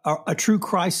a true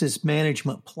crisis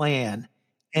management plan.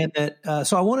 And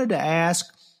so I wanted to ask,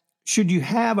 should you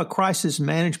have a crisis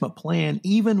management plan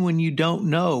even when you don't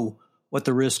know what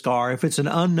the risks are? If it's an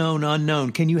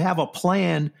unknown, can you have a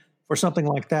plan for something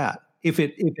like that if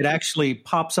it actually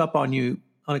pops up on you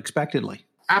unexpectedly?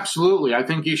 Absolutely. I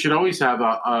think you should always have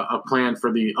a plan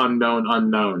for the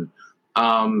unknown.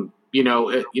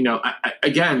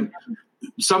 Again,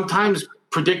 sometimes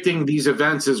predicting these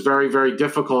events is very, very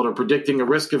difficult, or predicting a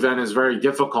risk event is very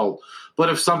difficult. But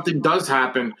if something does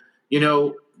happen,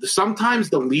 sometimes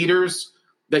the leaders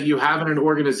that you have in an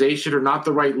organization are not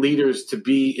the right leaders to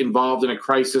be involved in a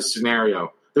crisis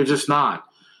scenario. They're just not.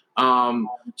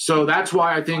 So that's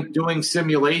why I think doing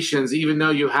simulations, even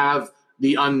though you have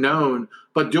the unknown,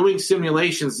 but doing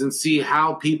simulations and see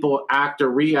how people act or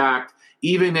react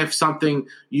even if something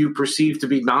you perceive to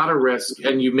be not a risk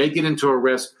and you make it into a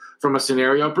risk from a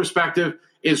scenario perspective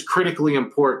is critically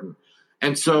important.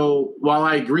 And so while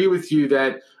I agree with you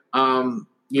that,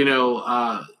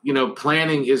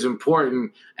 planning is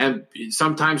important, and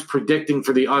sometimes predicting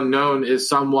for the unknown is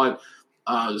somewhat,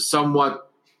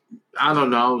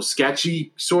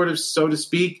 sketchy, sort of, so to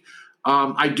speak.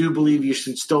 I do believe you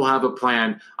should still have a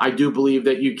plan. I do believe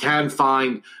that you can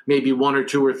find maybe one or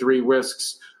two or three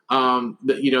risks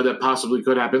that possibly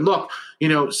could happen. Look,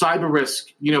 cyber risk,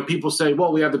 people say,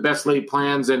 well, we have the best laid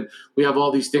plans and we have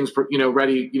all these things,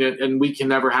 ready, and we can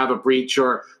never have a breach,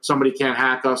 or somebody can't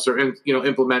hack us or,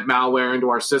 implement malware into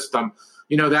our system.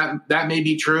 That may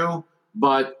be true,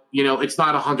 but, it's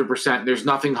not 100%. There's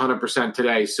nothing 100%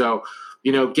 today. So,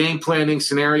 game planning,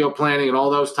 scenario planning, and all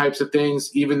those types of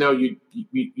things, even though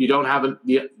you don't have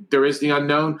there is the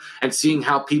unknown, and seeing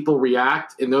how people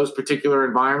react in those particular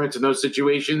environments, in those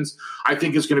situations, I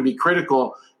think is going to be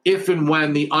critical if and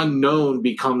when the unknown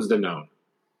becomes the known.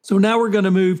 So now we're going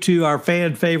to move to our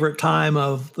fan favorite time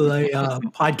of the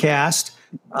podcast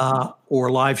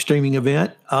or live streaming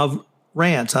event of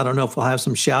rants. I don't know if we'll have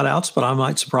some shout outs, but I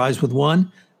might surprise with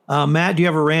one. Matt, do you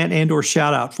have a rant and or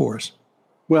shout out for us?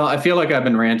 Well, I feel like I've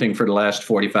been ranting for the last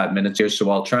 45 minutes here, so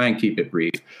I'll try and keep it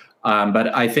brief.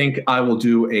 But I think I will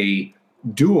do a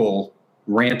dual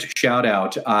rant shout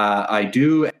out. I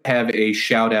do have a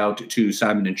shout out to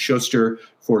Simon & Schuster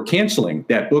for canceling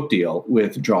that book deal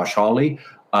with Josh Hawley.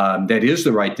 That is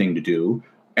the right thing to do.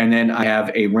 And then I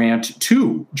have a rant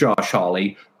to Josh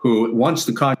Hawley, who, once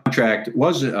the contract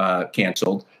was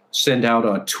canceled, sent out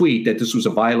a tweet that this was a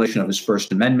violation of his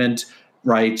First Amendment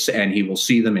rights and he will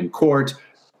see them in court.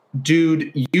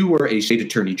 Dude, you were a state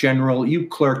attorney general. You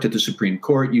clerked at the Supreme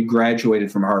Court. You graduated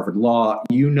from Harvard Law.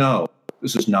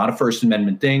 This is not a First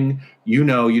Amendment thing. You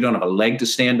don't have a leg to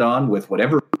stand on with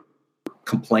whatever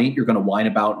complaint you're going to whine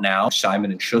about now,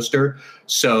 Simon & Schuster.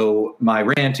 So my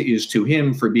rant is to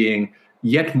him for being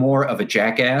yet more of a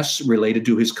jackass related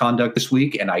to his conduct this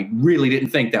week. And I really didn't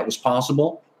think that was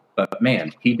possible. But,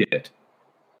 man, he did it.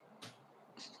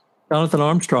 Jonathan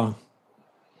Armstrong.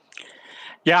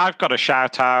 Yeah, I've got a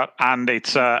shout out, and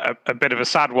it's a bit of a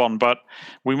sad one, but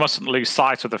we mustn't lose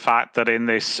sight of the fact that in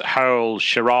this whole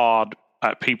charade,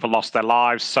 people lost their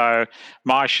lives. So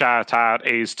my shout out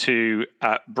is to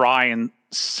Brian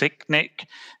Sicknick,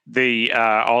 the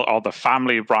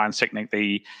family of Brian Sicknick,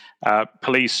 the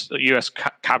U.S.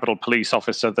 Capitol Police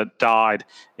officer that died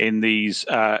in these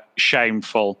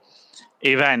shameful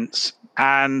events.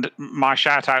 And my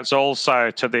shout out's also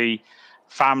to the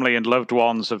family and loved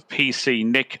ones of PC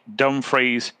Nick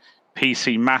Dumfries,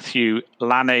 PC Matthew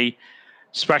Lanny,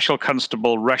 Special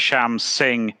Constable Resham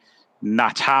Singh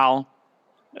Natal,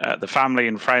 the family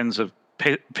and friends of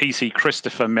PC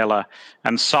Christopher Miller,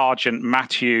 and Sergeant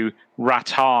Matthew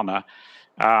Ratana.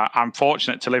 I'm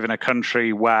fortunate to live in a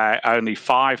country where only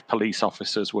 5 police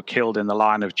officers were killed in the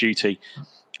line of duty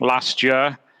last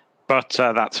year, but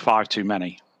that's 5 too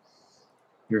many.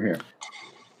 You're here.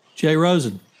 Jay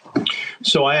Rosen.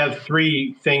 So I have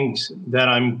 3 things that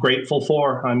I'm grateful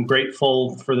for. I'm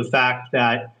grateful for the fact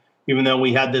that even though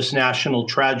we had this national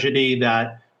tragedy,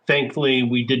 that thankfully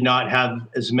we did not have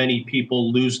as many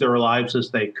people lose their lives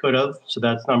as they could have. So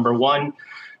that's number 1.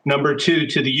 Number 2,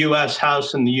 to the U.S.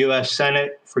 House and the U.S.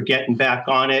 Senate for getting back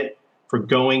on it, for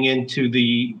going into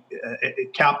the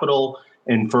Capitol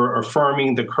and for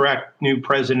affirming the correct new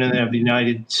president of the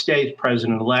United States,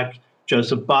 President-elect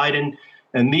Joseph Biden.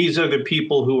 And these are the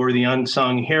people who are the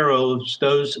unsung heroes,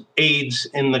 those aides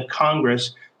in the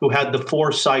Congress who had the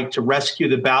foresight to rescue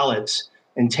the ballots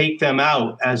and take them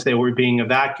out as they were being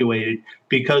evacuated.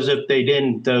 Because if they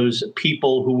didn't, those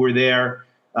people who were there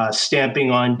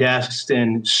stamping on desks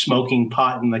and smoking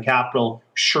pot in the Capitol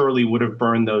surely would have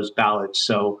burned those ballots.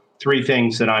 So 3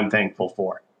 things that I'm thankful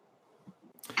for.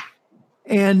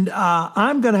 And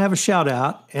I'm going to have a shout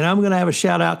out, and I'm going to have a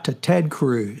shout out to Ted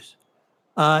Cruz.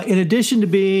 In addition to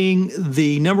being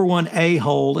the number 1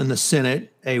 a-hole in the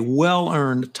Senate, a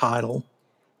well-earned title,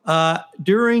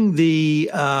 during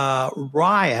the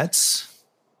riots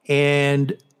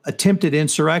and attempted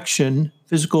insurrection,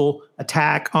 physical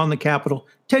attack on the Capitol,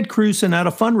 Ted Cruz sent out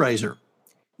a fundraiser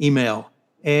email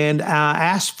and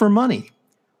asked for money.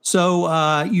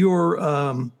 So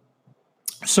your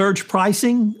surge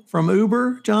pricing from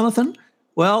Uber, Jonathan,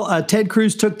 well, Ted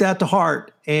Cruz took that to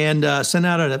heart and sent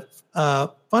out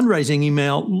a fundraising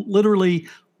email literally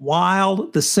while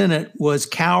the Senate was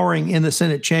cowering in the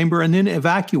Senate chamber, and then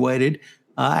evacuated,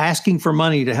 asking for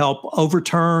money to help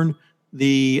overturn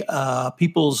the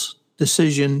people's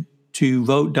decision to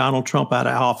vote Donald Trump out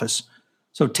of office.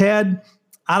 So, Ted,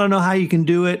 I don't know how you can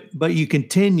do it, but you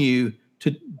continue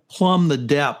to plumb the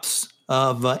depths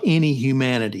of any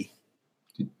humanity.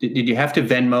 Did you have to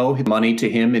Venmo money to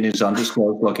him in his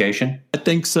undisclosed location? I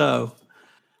think so.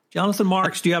 Jonathan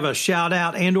Marks, do you have a shout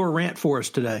out and or rant for us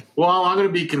today? Well, I'm going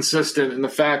to be consistent in the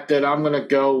fact that I'm going to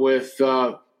go with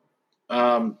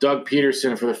Doug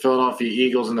Peterson for the Philadelphia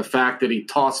Eagles and the fact that he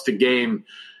tossed the game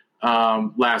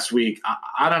last week.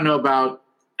 I don't know about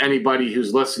anybody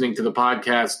who's listening to the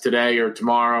podcast today or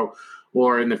tomorrow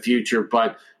or in the future,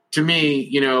 but to me,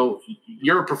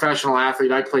 you're a professional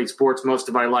athlete. I played sports most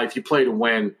of my life. You play to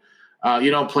win.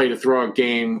 You don't play to throw a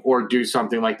game or do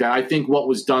something like that. I think what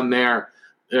was done there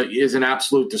is an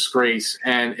absolute disgrace.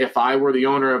 And if I were the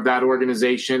owner of that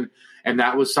organization and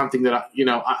that was something that,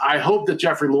 I hope that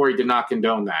Jeffrey Lurie did not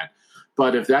condone that.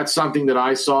 But if that's something that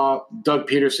I saw, Doug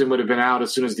Peterson would have been out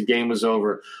as soon as the game was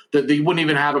over. They wouldn't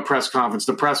even have a press conference.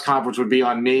 The press conference would be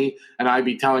on me, and I'd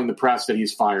be telling the press that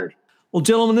he's fired. Well,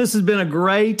 gentlemen, this has been a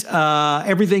great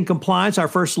Everything Compliance, our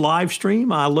first live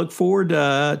stream. I look forward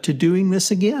to doing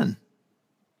this again.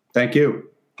 Thank you.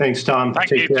 Thanks, Tom.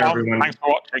 Thank you, Tom. Everyone. Thanks for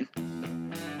watching.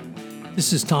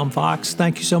 This is Tom Fox.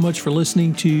 Thank you so much for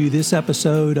listening to this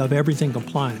episode of Everything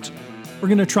Compliance. We're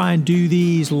going to try and do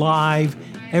these live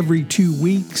every 2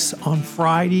 weeks on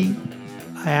Friday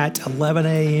at 11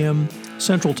 a.m.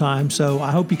 Central Time. So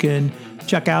I hope you can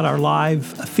check out our live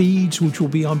feeds, which will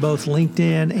be on both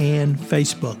LinkedIn and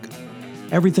Facebook.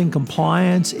 Everything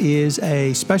Compliance is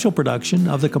a special production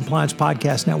of the Compliance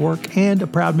Podcast Network and a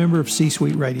proud member of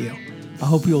C-Suite Radio. I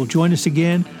hope you'll join us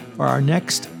again for our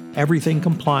next Everything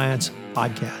Compliance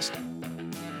podcast.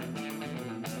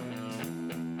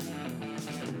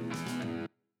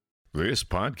 This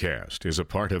podcast is a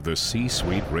part of the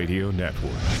C-Suite Radio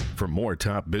Network. For more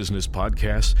top business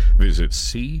podcasts, visit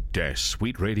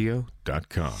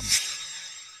c-suiteradio.com.